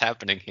what's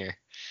happening here.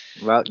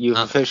 Well, you've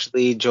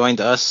officially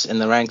joined us in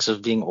the ranks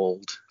of being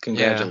old.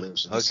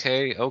 Congratulations.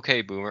 Yeah.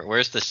 Okay, Boomer.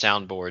 Where's the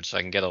soundboard so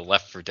I can get a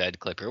Left 4 Dead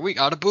clicker? We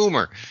got a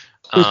Boomer.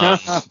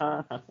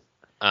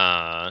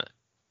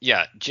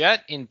 Yeah,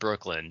 Jet in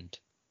Brooklyn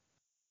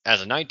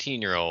as a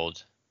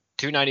 19-year-old,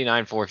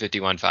 299,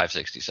 451,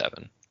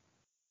 567.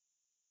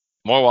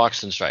 More walks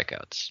than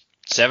strikeouts.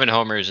 7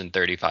 homers in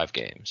 35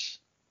 games.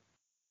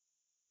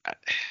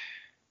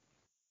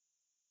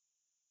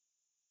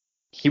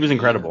 He was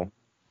incredible.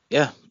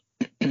 Yeah.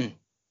 He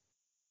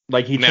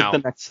took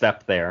the next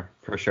step there,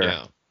 for sure,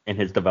 in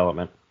his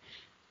development.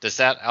 Does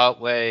that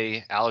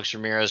outweigh Alex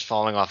Ramirez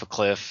falling off a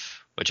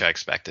cliff, which I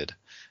expected?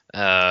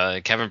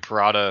 Kevin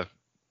Parada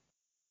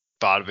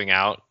bottoming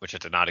out, which I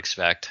did not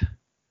expect.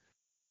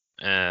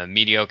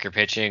 mediocre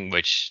pitching,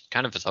 which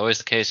kind of is always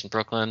the case in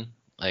Brooklyn.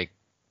 Like,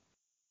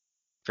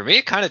 for me,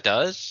 it kind of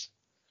does.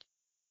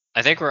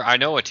 I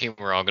know what team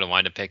we're all going to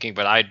wind up picking,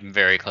 but I'm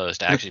very close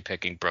to actually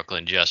picking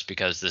Brooklyn just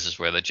because this is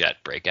where the Jet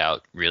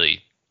breakout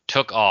really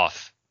took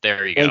off.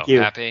 There you Thank go.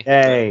 you. Happy?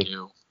 Hey. Thank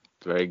you.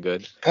 Very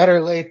good.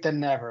 Better late than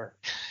never.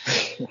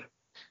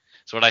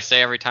 That's what I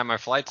say every time my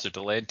flights are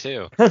delayed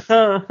too.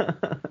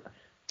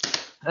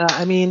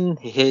 I mean,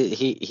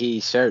 he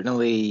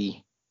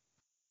certainly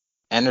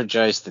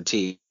energized the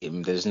team.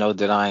 There's no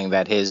denying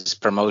that his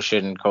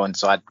promotion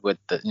coincided with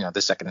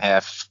the second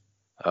half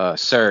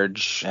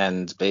surge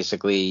and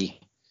basically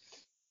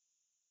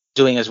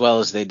doing as well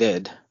as they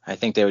did. I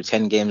think they were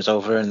 10 games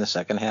over in the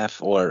second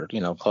half, or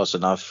close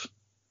enough.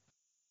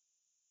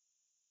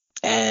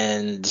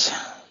 And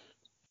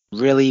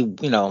really,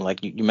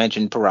 like you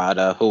mentioned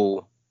Parada,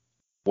 who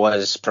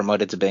was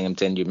promoted to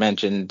Binghamton. You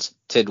mentioned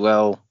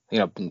Tidwell,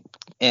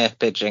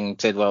 pitching.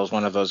 Tidwell is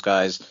one of those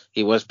guys.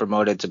 He was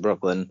promoted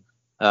to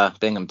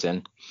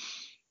Binghamton.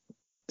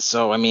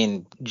 So, I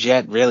mean,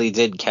 Jet really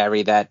did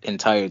carry that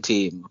entire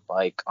team,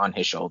 like, on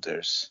his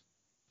shoulders.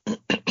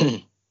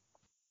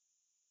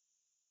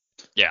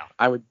 Yeah.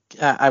 I'm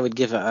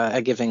giving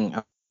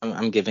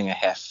a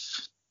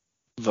half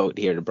vote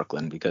here to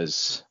Brooklyn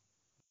because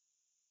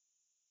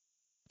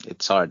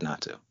it's hard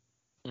not to.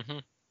 Mm-hmm.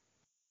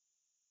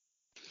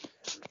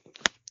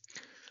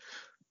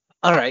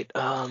 All right.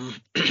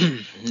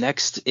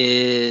 Next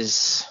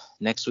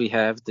we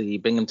have the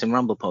Binghamton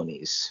Rumble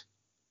Ponies.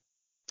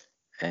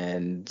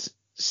 And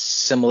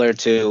similar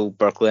to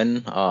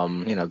Brooklyn,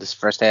 this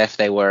first half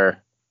I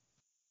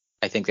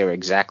think they were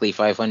exactly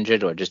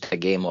 500 or just a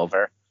game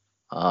over.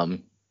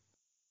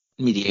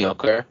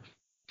 Mediocre.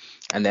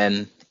 And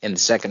then in the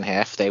second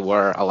half they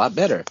were a lot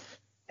better.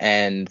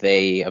 And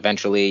they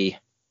eventually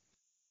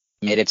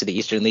made it to the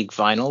Eastern League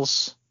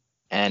Finals.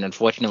 And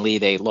unfortunately,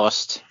 they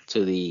lost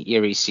to the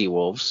Erie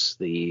Seawolves,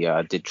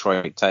 the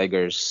Detroit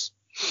Tigers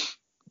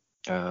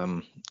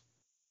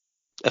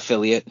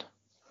affiliate.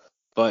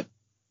 But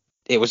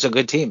it was a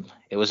good team.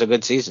 It was a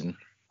good season.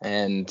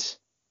 And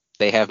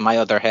they have my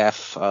other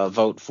half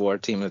vote for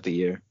Team of the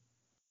Year.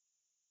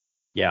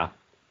 Yeah.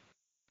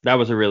 That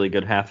was a really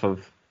good half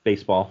of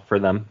baseball for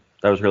them.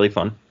 That was really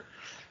fun.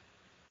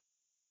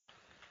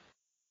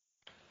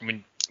 I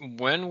mean,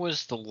 when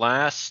was the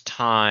last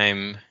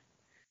time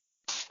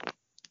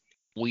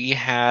we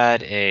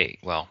had I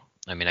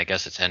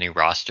guess it's any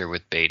roster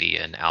with Beatty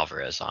and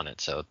Alvarez on it,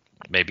 so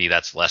maybe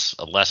that's less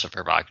of a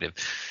provocative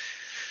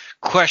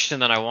question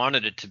than I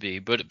wanted it to be.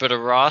 But a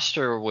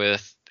roster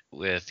with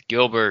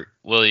Gilbert,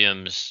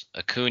 Williams,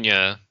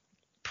 Acuna,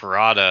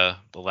 Parada,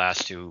 the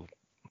last two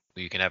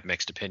you can have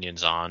mixed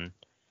opinions on,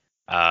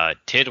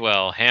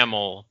 Tidwell,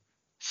 Hamill,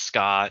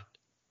 Scott,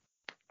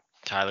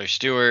 Tyler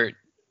Stewart.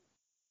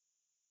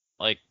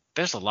 Like,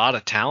 there's a lot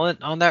of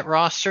talent on that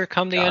roster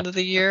come the end of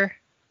the year.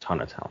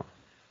 Ton of talent.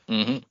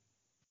 Mm-hmm.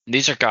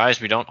 These are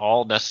guys we don't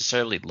all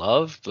necessarily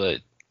love,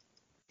 but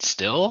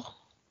still.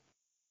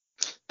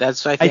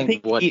 That's, I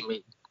think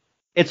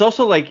it's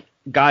also like,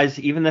 guys,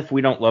 even if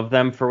we don't love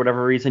them for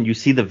whatever reason, you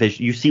see the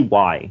vision, you see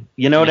why.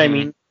 You know what I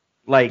mean?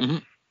 Like,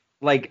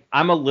 like,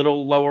 I'm a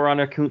little lower on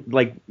Acuna.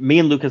 Like, me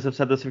and Lucas have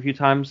said this a few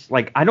times.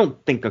 Like, I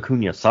don't think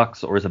Acuna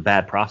sucks or is a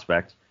bad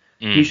prospect.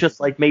 He's just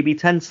like maybe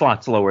 10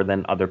 slots lower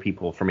than other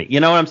people for me. You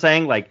know what I'm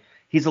saying? Like,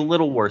 he's a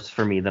little worse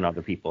for me than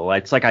other people.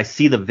 It's like I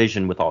see the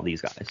vision with all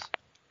these guys,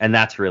 and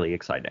that's really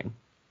exciting.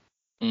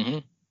 Mm-hmm.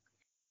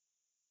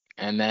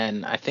 And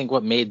then I think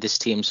what made this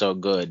team so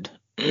good,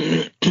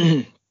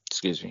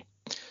 excuse me,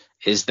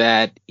 is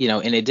that,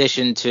 in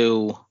addition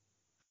to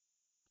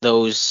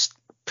those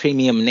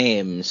premium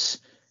names,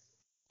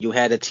 you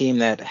had a team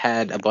that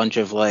had a bunch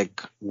of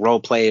like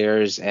role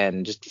players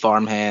and just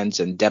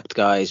farmhands and depth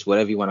guys,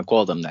 whatever you want to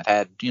call them, that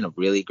had,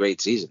 really great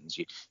seasons.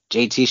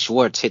 JT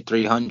Schwartz hit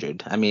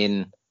 300. I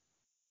mean,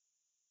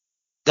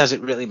 does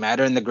it really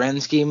matter in the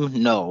grand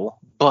scheme? No,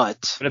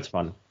 but it's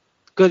fun.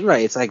 Good,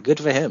 right? It's like good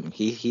for him.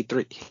 He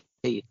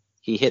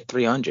hit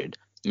 300.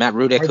 Matt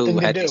Rudick, who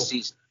had his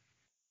season.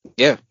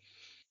 Yeah.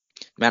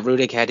 Matt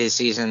Rudick had his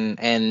season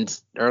end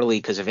early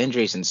because of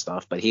injuries and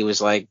stuff, but he was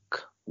like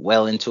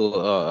well into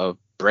a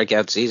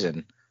breakout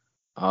season.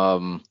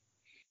 Rylan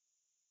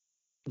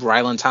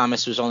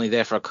Thomas was only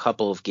there for a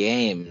couple of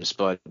games,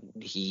 but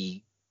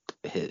he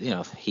hit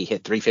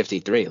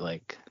 353.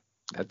 Like,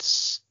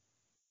 that's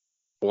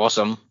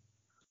awesome.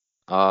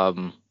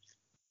 A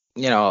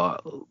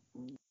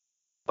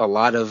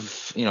lot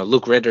of,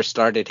 Luke Ritter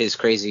started his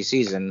crazy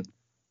season,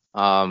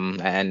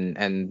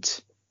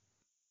 and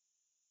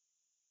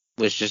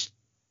was just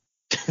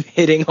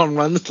hitting home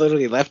runs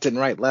literally left and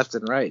right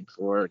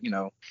for,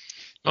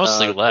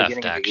 mostly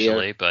left,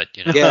 actually, but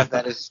yeah,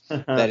 that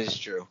is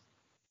true.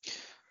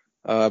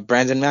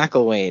 Brandon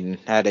McIlwain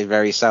had a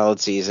very solid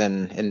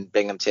season in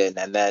Binghamton,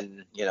 and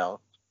then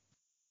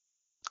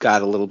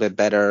got a little bit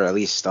better, at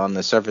least on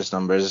the surface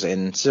numbers,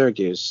 in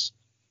Syracuse.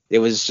 It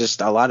was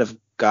just a lot of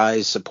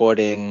guys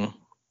supporting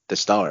the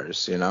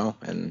stars,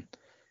 and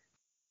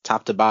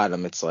top to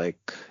bottom, it's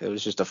like it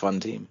was just a fun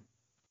team.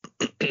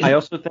 I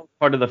also think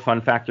part of the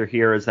fun factor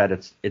here is that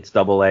it's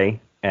Double-A,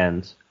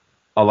 and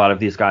a lot of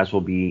these guys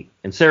will be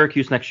in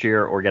Syracuse next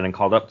year or getting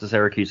called up to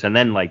Syracuse, and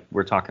then like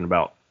we're talking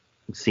about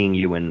seeing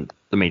you in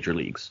the major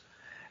leagues,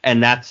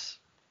 and that's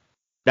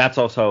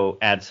also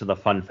adds to the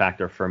fun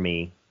factor for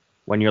me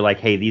when you're like,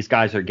 hey, these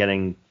guys are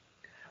getting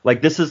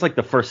like this is like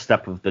the first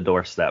step of the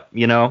doorstep,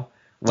 you know,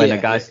 when a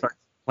guy starts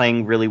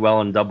playing really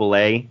well in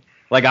Double-A.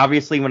 Like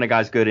obviously when a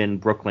guy's good in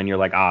Brooklyn, you're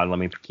like, let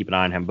me keep an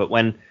eye on him, but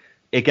when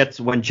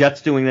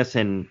Jet's doing this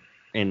in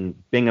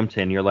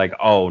Binghamton, you're like,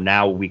 oh,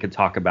 now we could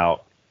talk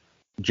about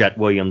Jet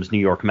Williams, New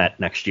York Met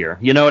next year.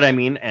 You know what I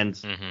mean? And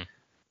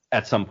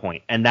at some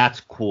point, and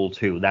that's cool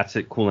too. That's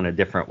cool in a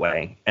different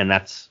way. And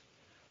that's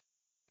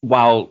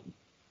while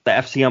the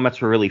FCL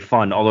Mets were really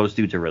fun, all those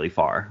dudes are really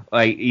far.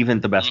 Like even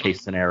the best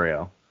case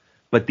scenario,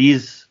 but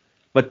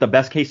the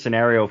best case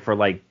scenario for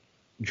like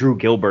Drew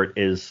Gilbert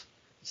is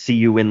see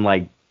you in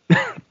like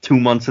 2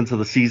 months into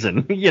the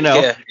season, you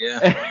know?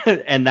 Yeah.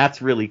 And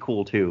that's really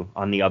cool too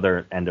on the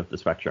other end of the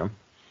spectrum.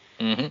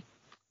 Mm-hmm.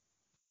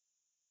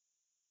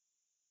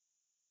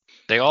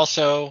 They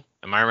also,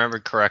 if I remember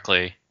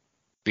correctly,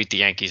 beat the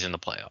Yankees in the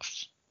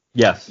playoffs.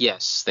 Yes.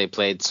 Yes, they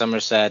played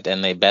Somerset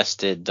and they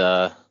bested.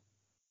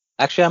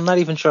 Actually, I'm not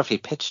even sure if he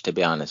pitched, to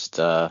be honest.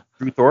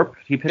 Drew Thorpe.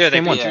 He pitched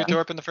game one. Drew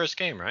Thorpe in the first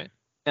game, right?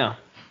 Yeah.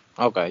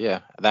 Okay. Yeah,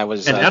 that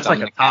was. And that's like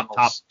a Dominic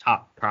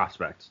top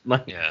prospect.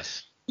 Like,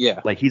 yes. Yeah.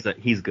 Like he's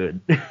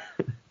good.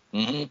 Mm-hmm.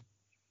 It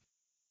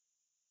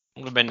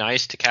would have been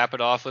nice to cap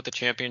it off with the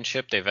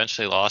championship. They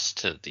eventually lost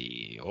to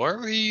the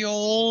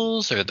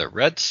Orioles or the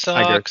Red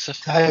Sox.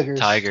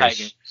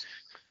 Tigers.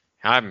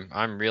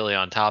 I'm really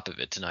on top of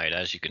it tonight,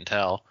 as you can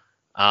tell.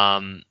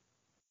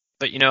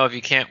 But you know, if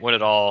you can't win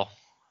it all,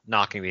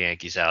 knocking the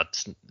Yankees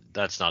out,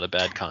 that's not a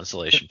bad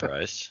consolation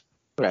prize.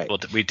 Right.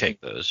 We take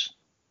those.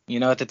 You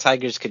know what? The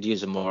Tigers could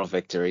use a moral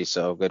victory,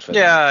 so good for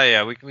them.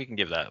 Yeah. We can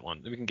give that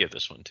one. We can give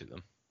this one to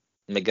them.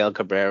 Miguel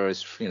Cabrera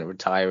is,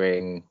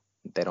 retiring.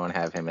 They don't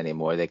have him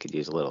anymore. They could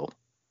use a little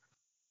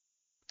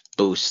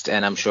boost,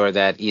 and I'm sure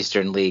that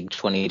Eastern League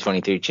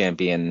 2023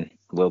 champion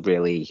will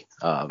really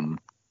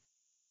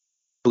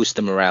boost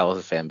the morale of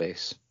the fan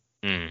base.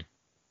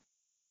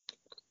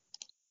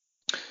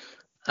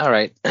 All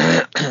right.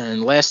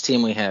 And last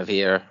team we have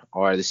here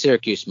are the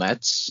Syracuse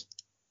Mets.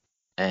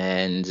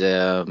 And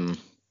they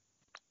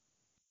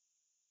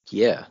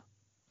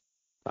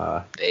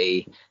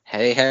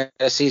had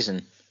a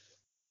season.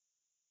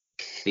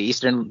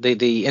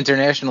 The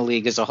International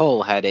League as a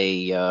whole had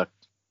a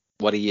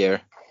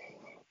year.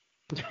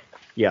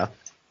 Yeah.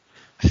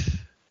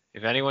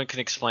 If anyone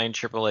can explain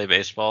AAA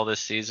baseball this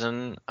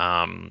season,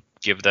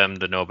 give them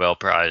the Nobel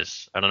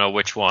Prize. I don't know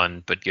which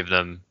one, but give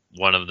them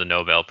one of the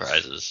Nobel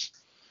Prizes.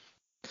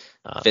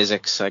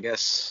 Physics, I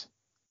guess.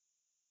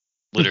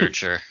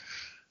 Literature.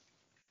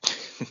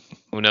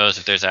 Who knows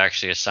if there's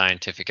actually a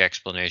scientific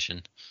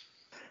explanation?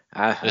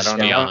 I don't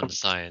know. Beyond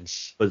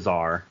science.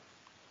 Bizarre.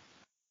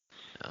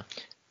 Yeah.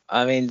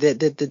 I mean,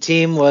 the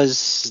team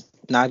was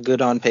not good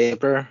on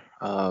paper.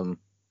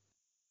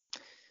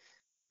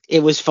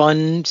 It was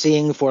fun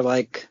seeing for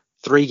like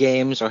 3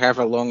 games or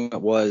however long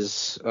it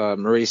was,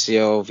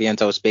 Mauricio,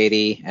 Vientos,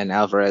 Beatty, and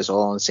Alvarez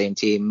all on the same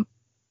team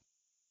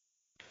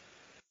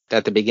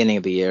at the beginning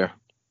of the year.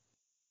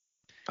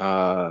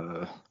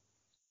 Yeah.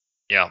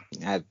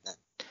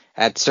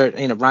 At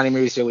certain, Ronnie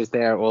Mauricio was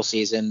there all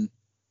season.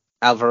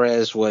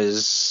 Alvarez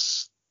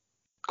was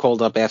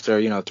called up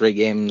after 3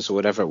 games or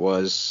whatever it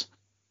was,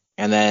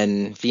 and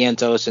then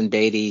Vientos and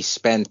Beatty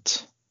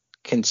spent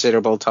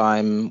considerable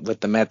time with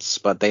the Mets,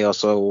 but they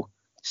also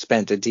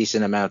spent a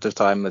decent amount of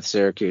time with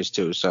Syracuse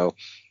too. So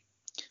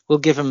we'll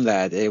give them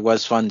that. It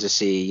was fun to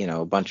see,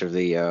 a bunch of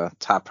the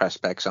top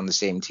prospects on the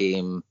same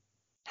team,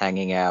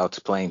 hanging out,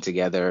 playing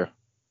together,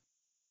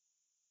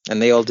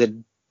 and they all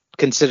did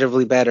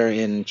considerably better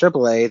in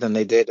AAA than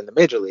they did in the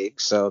major league.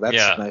 So that's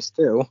nice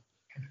too.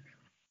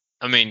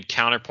 I mean,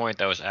 counterpoint,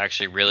 that was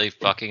actually really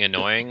fucking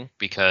annoying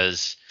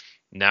because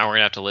now we're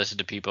gonna have to listen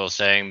to people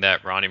saying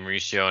that Ronnie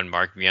Mauricio and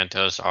Mark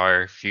Vientos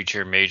are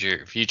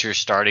future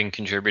starting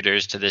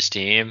contributors to this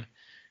team,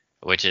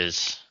 which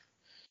is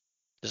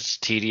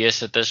just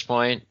tedious at this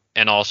point.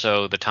 And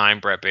also, the time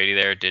Brett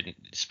Beatty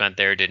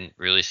didn't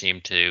really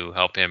seem to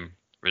help him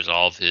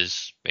resolve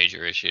his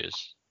major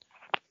issues,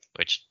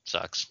 which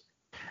sucks.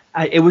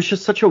 It was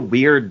just such a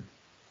weird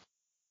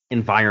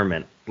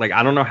environment. Like,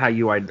 I don't know how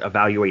I'd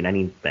evaluate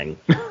anything.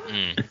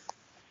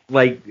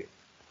 Like,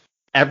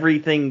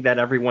 everything that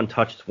everyone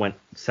touched went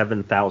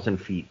 7,000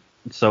 feet.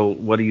 So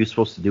what are you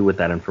supposed to do with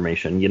that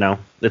information?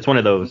 It's one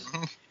of those.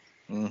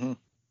 Mm-hmm.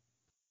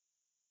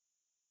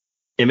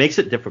 It makes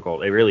it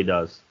difficult. It really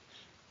does.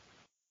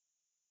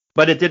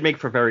 But it did make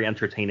for very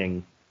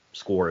entertaining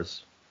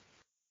scores.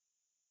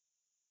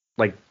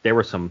 Like, there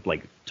were some,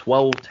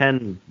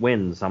 12-10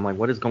 wins. I'm like,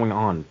 what is going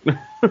on?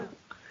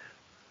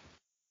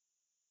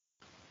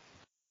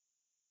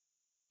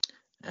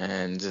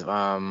 And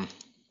I'm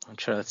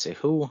trying to see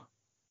who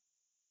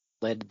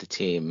led the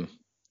team.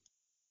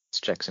 Let's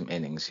check some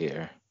innings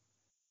here.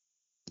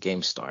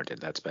 game started.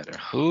 That's better.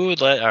 Who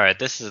led? All right,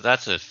 that's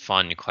a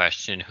fun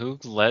question. Who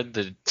led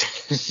the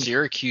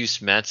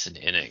Syracuse Mets in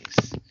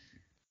innings?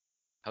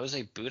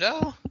 Jose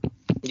Butto?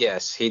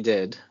 Yes, he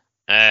did.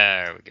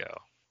 There we go.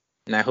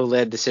 Now, who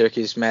led the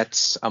Syracuse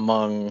Mets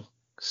among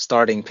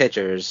starting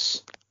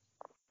pitchers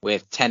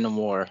with 10 or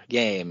more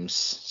games?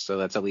 So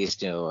that's at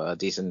least, a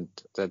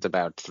decent, that's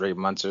about 3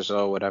 months or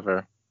so,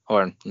 whatever.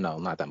 Or, no,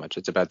 not that much.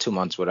 It's about 2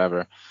 months,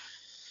 whatever.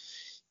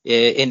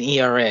 In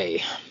ERA.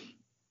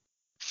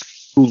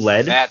 Who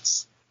led?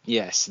 That's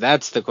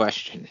the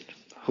question.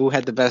 Who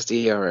had the best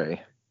ERA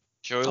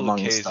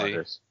among the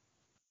starters?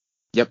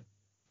 Yep.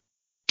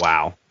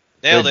 Wow.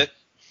 Nailed it.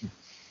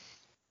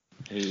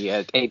 He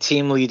had a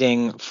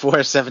team-leading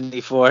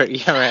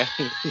 4.74 ERA.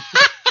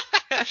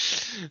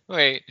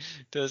 Wait,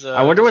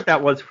 I wonder what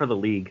that was for the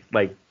league,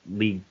 like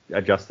league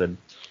adjusted.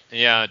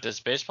 Yeah, does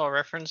Baseball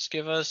Reference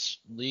give us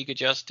league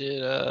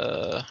adjusted?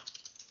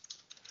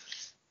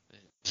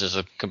 This is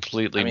a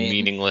completely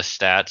meaningless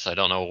stat, so I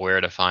don't know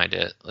where to find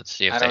it. Let's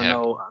see if they have. I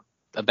don't know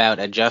about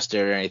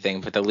adjusted or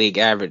anything, but the league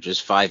average is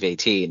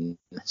 518.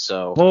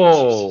 So.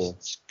 Whoa.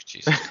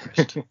 Jesus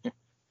Christ.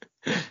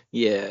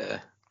 Yeah.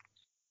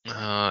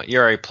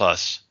 ERA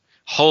plus.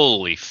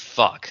 Holy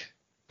fuck.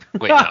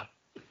 Wait, no.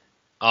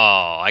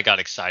 Oh, I got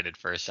excited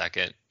for a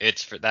second.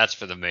 That's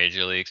for the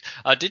major leagues.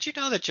 Did you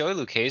know that Joey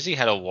Lucchesi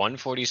had a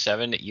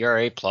 147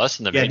 ERA plus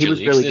in the major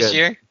leagues really this good.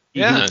 year? He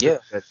was good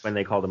when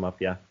they called him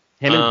up, yeah.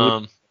 Him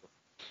and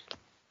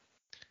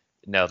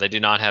No, they do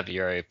not have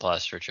ERA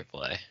plus for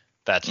AAA.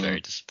 That's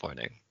very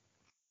disappointing.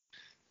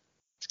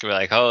 It's gonna be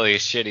like, holy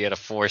shit, he had a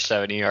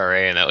 4.7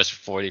 ERA, and that was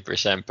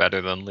 40%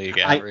 better than league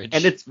average.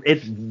 And it's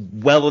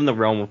well in the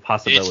realm of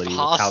possibility with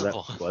how that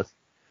was.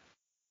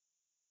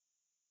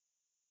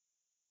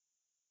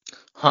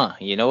 Huh,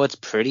 you know what's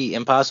pretty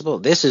impossible?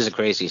 This is a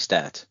crazy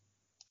stat.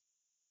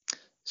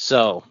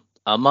 So,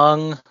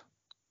 among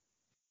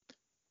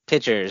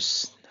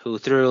pitchers who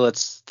threw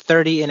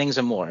 30 innings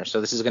or more,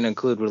 so this is going to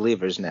include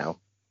relievers now.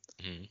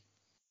 Mm-hmm.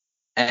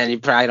 And you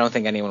probably don't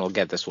think anyone will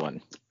get this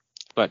one.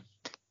 But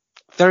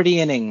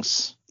 30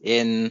 innings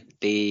in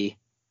the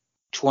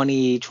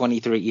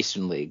 2023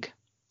 Eastern League.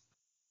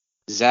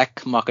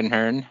 Zach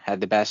Muckenhirn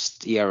had the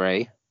best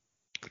ERA.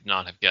 Would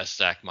not have guessed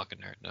Zach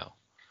Muckenhirn, no.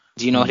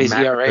 Do you know what his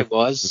ERA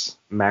was?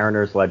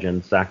 Mariners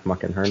legend, Zach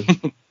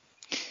Muckenhirn.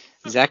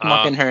 Zach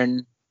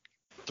Muckenhirn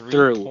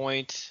threw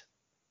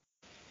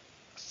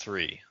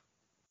 3.3.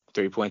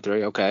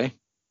 3.3, okay.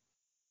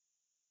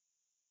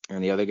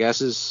 Any other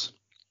guesses?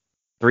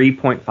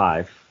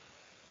 3.5.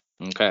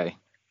 Okay.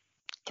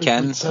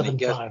 Ken?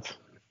 3.75.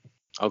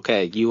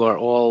 Okay, you are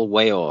all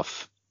way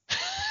off.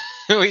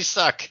 We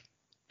suck.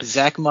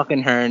 Zach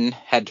Muckenhirn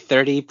had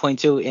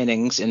 30.2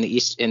 innings in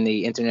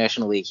the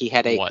International League. He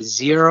had a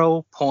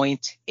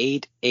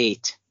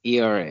 0.88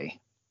 ERA.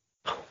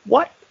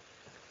 What?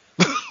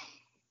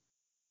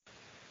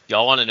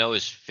 Y'all want to know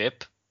his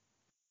FIP?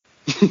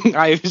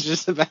 I was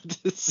just about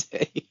to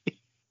say.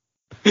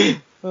 I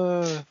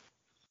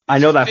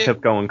know that FIP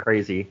going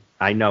crazy.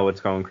 I know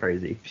it's going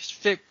crazy. His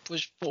FIP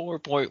was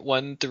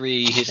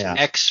 4.13. His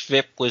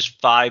ex-FIP was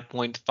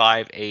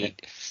 5.58.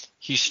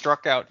 He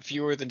struck out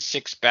fewer than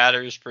 6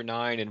 batters per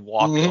 9 and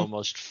walked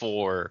almost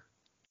 4.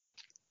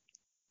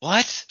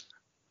 What?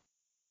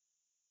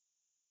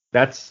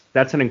 That's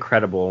an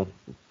incredible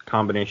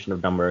combination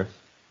of numbers.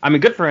 I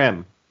mean, good for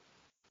him.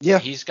 Yeah.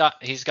 He's got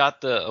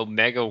the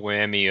omega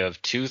whammy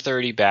of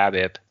 230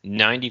 BABIP,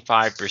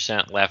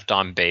 95% left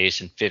on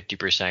base, and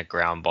 50%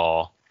 ground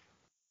ball.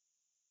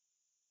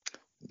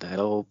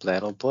 That'll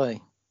play.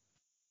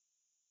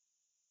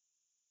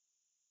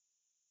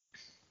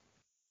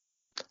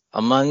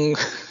 Among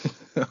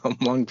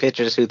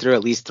pitchers who threw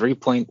at least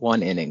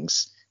 3.1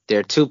 innings, there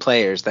are 2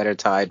 players that are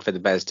tied for the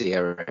best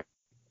ERA.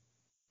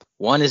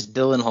 One is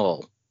Dylan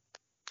Hall.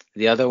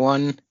 The other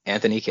one,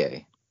 Anthony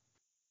Kay.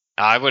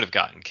 I would have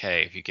gotten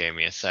K if you gave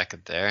me a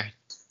second there.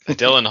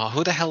 Dylan Hall.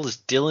 Who the hell is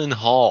Dylan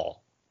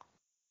Hall?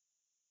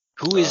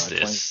 Who is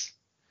this?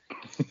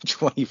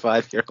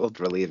 25-year-old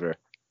reliever.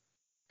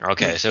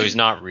 Okay, so he's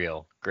not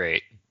real.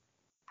 Great.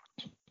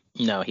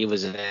 No, he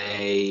was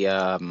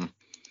a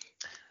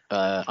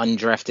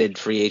undrafted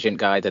free agent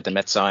guy that the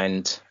Mets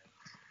signed.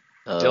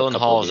 Dylan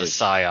Hall is a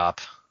psyop.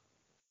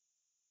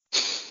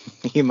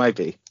 He might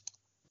be.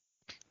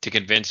 To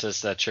convince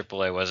us that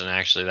AAA wasn't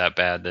actually that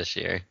bad this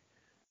year.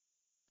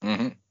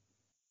 Mm-hmm.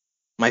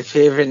 My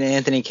favorite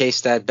Anthony Kay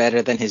stat,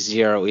 better than his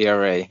 0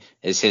 ERA,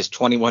 is his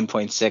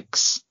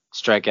 21.6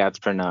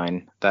 strikeouts per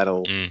 9.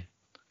 That'll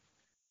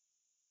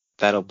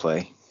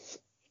play.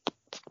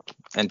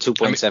 And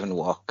 2.7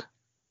 walk.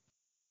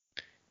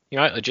 He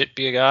might legit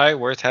be a guy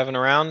worth having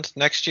around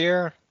next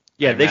year.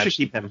 Yeah, they should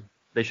keep him.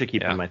 They should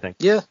keep him, I think.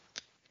 Yeah.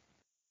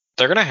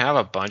 They're going to have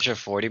a bunch of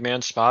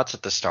 40-man spots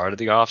at the start of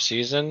the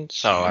offseason,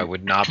 so I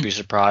would not be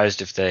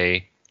surprised if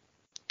they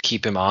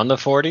keep him on the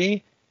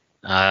 40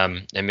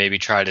 and maybe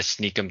try to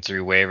sneak him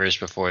through waivers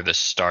before the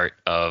start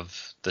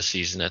of the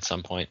season at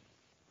some point.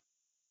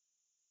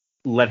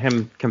 Let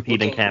him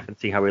compete in camp and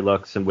see how he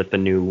looks, and with the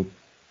new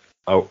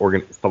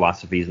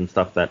philosophies and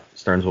stuff that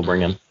Stearns will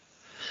bring in.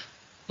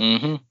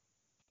 Mm-hmm.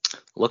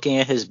 Looking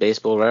at his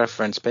baseball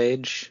reference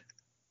page,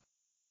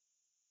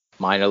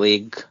 minor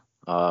league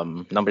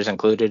numbers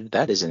included,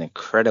 that is an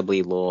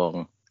incredibly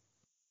long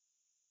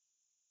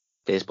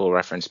baseball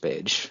reference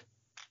page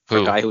for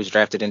a guy who was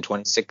drafted in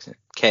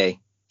 26K.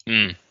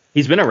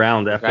 He's been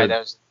around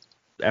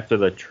after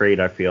the trade,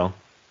 I feel,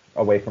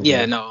 away from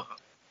him. No.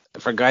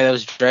 For a guy that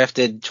was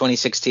drafted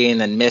 2016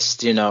 and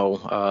missed,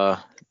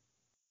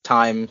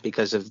 time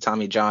because of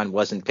Tommy John,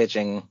 wasn't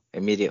pitching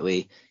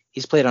immediately.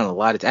 He's played on a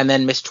lot of, and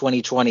then missed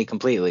 2020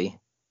 completely.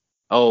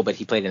 Oh, but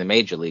he played in the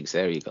major leagues.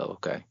 There you go.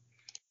 Okay.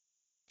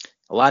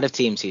 A lot of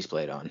teams he's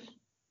played on.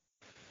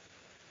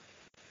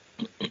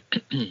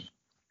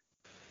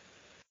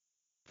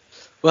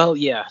 Well,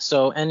 yeah.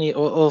 So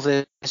all of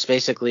this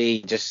basically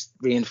just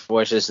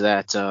reinforces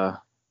that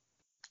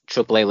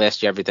AAA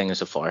last year, everything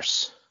is a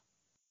farce.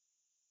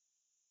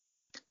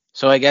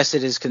 So I guess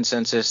it is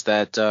consensus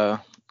that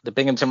the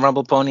Binghamton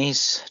Rumble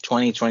Ponies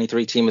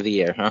 2023 Team of the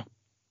Year, huh?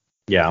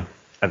 Yeah,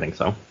 I think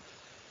so.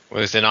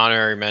 With an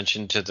honorary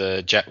mention to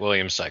the Jet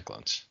Williams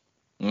Cyclones.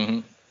 Mm-hmm.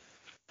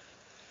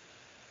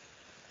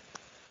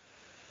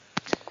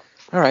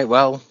 All right,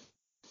 well,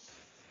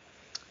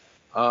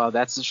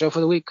 that's the show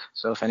for the week.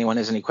 So if anyone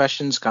has any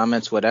questions,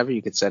 comments, whatever,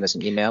 you could send us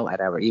an email at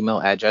our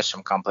email address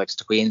from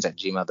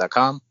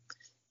complextoqueens@gmail.com.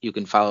 You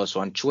can follow us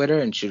on Twitter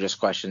and shoot us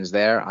questions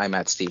there. I'm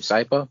at Steve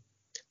Sypa.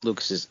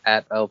 Lucas is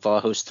at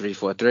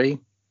LFarhost343.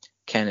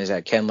 Ken is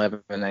at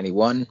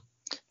Ken1191.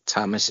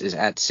 Thomas is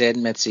at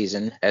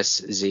SadMetSeason,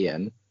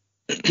 SZN.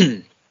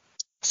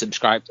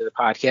 Subscribe to the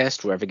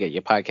podcast wherever you get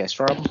your podcast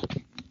from.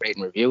 Rate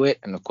and review it.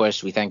 And, of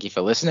course, we thank you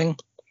for listening.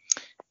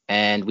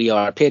 And we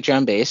are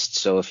Patreon-based,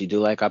 so if you do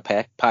like our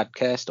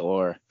podcast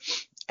or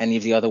any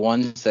of the other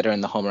ones that are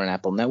in the Homer and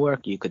Apple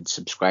network, you could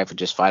subscribe for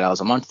just $5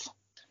 a month.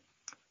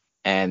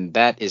 And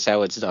that is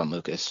how it's done,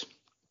 Lucas.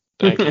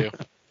 Thank you.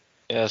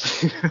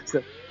 Yes.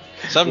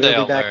 Someday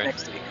we'll be back I'll learn.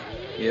 next week.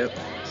 Yep.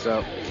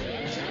 So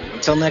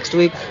until next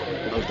week,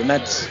 love the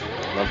Mets.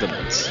 Love the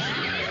Mets.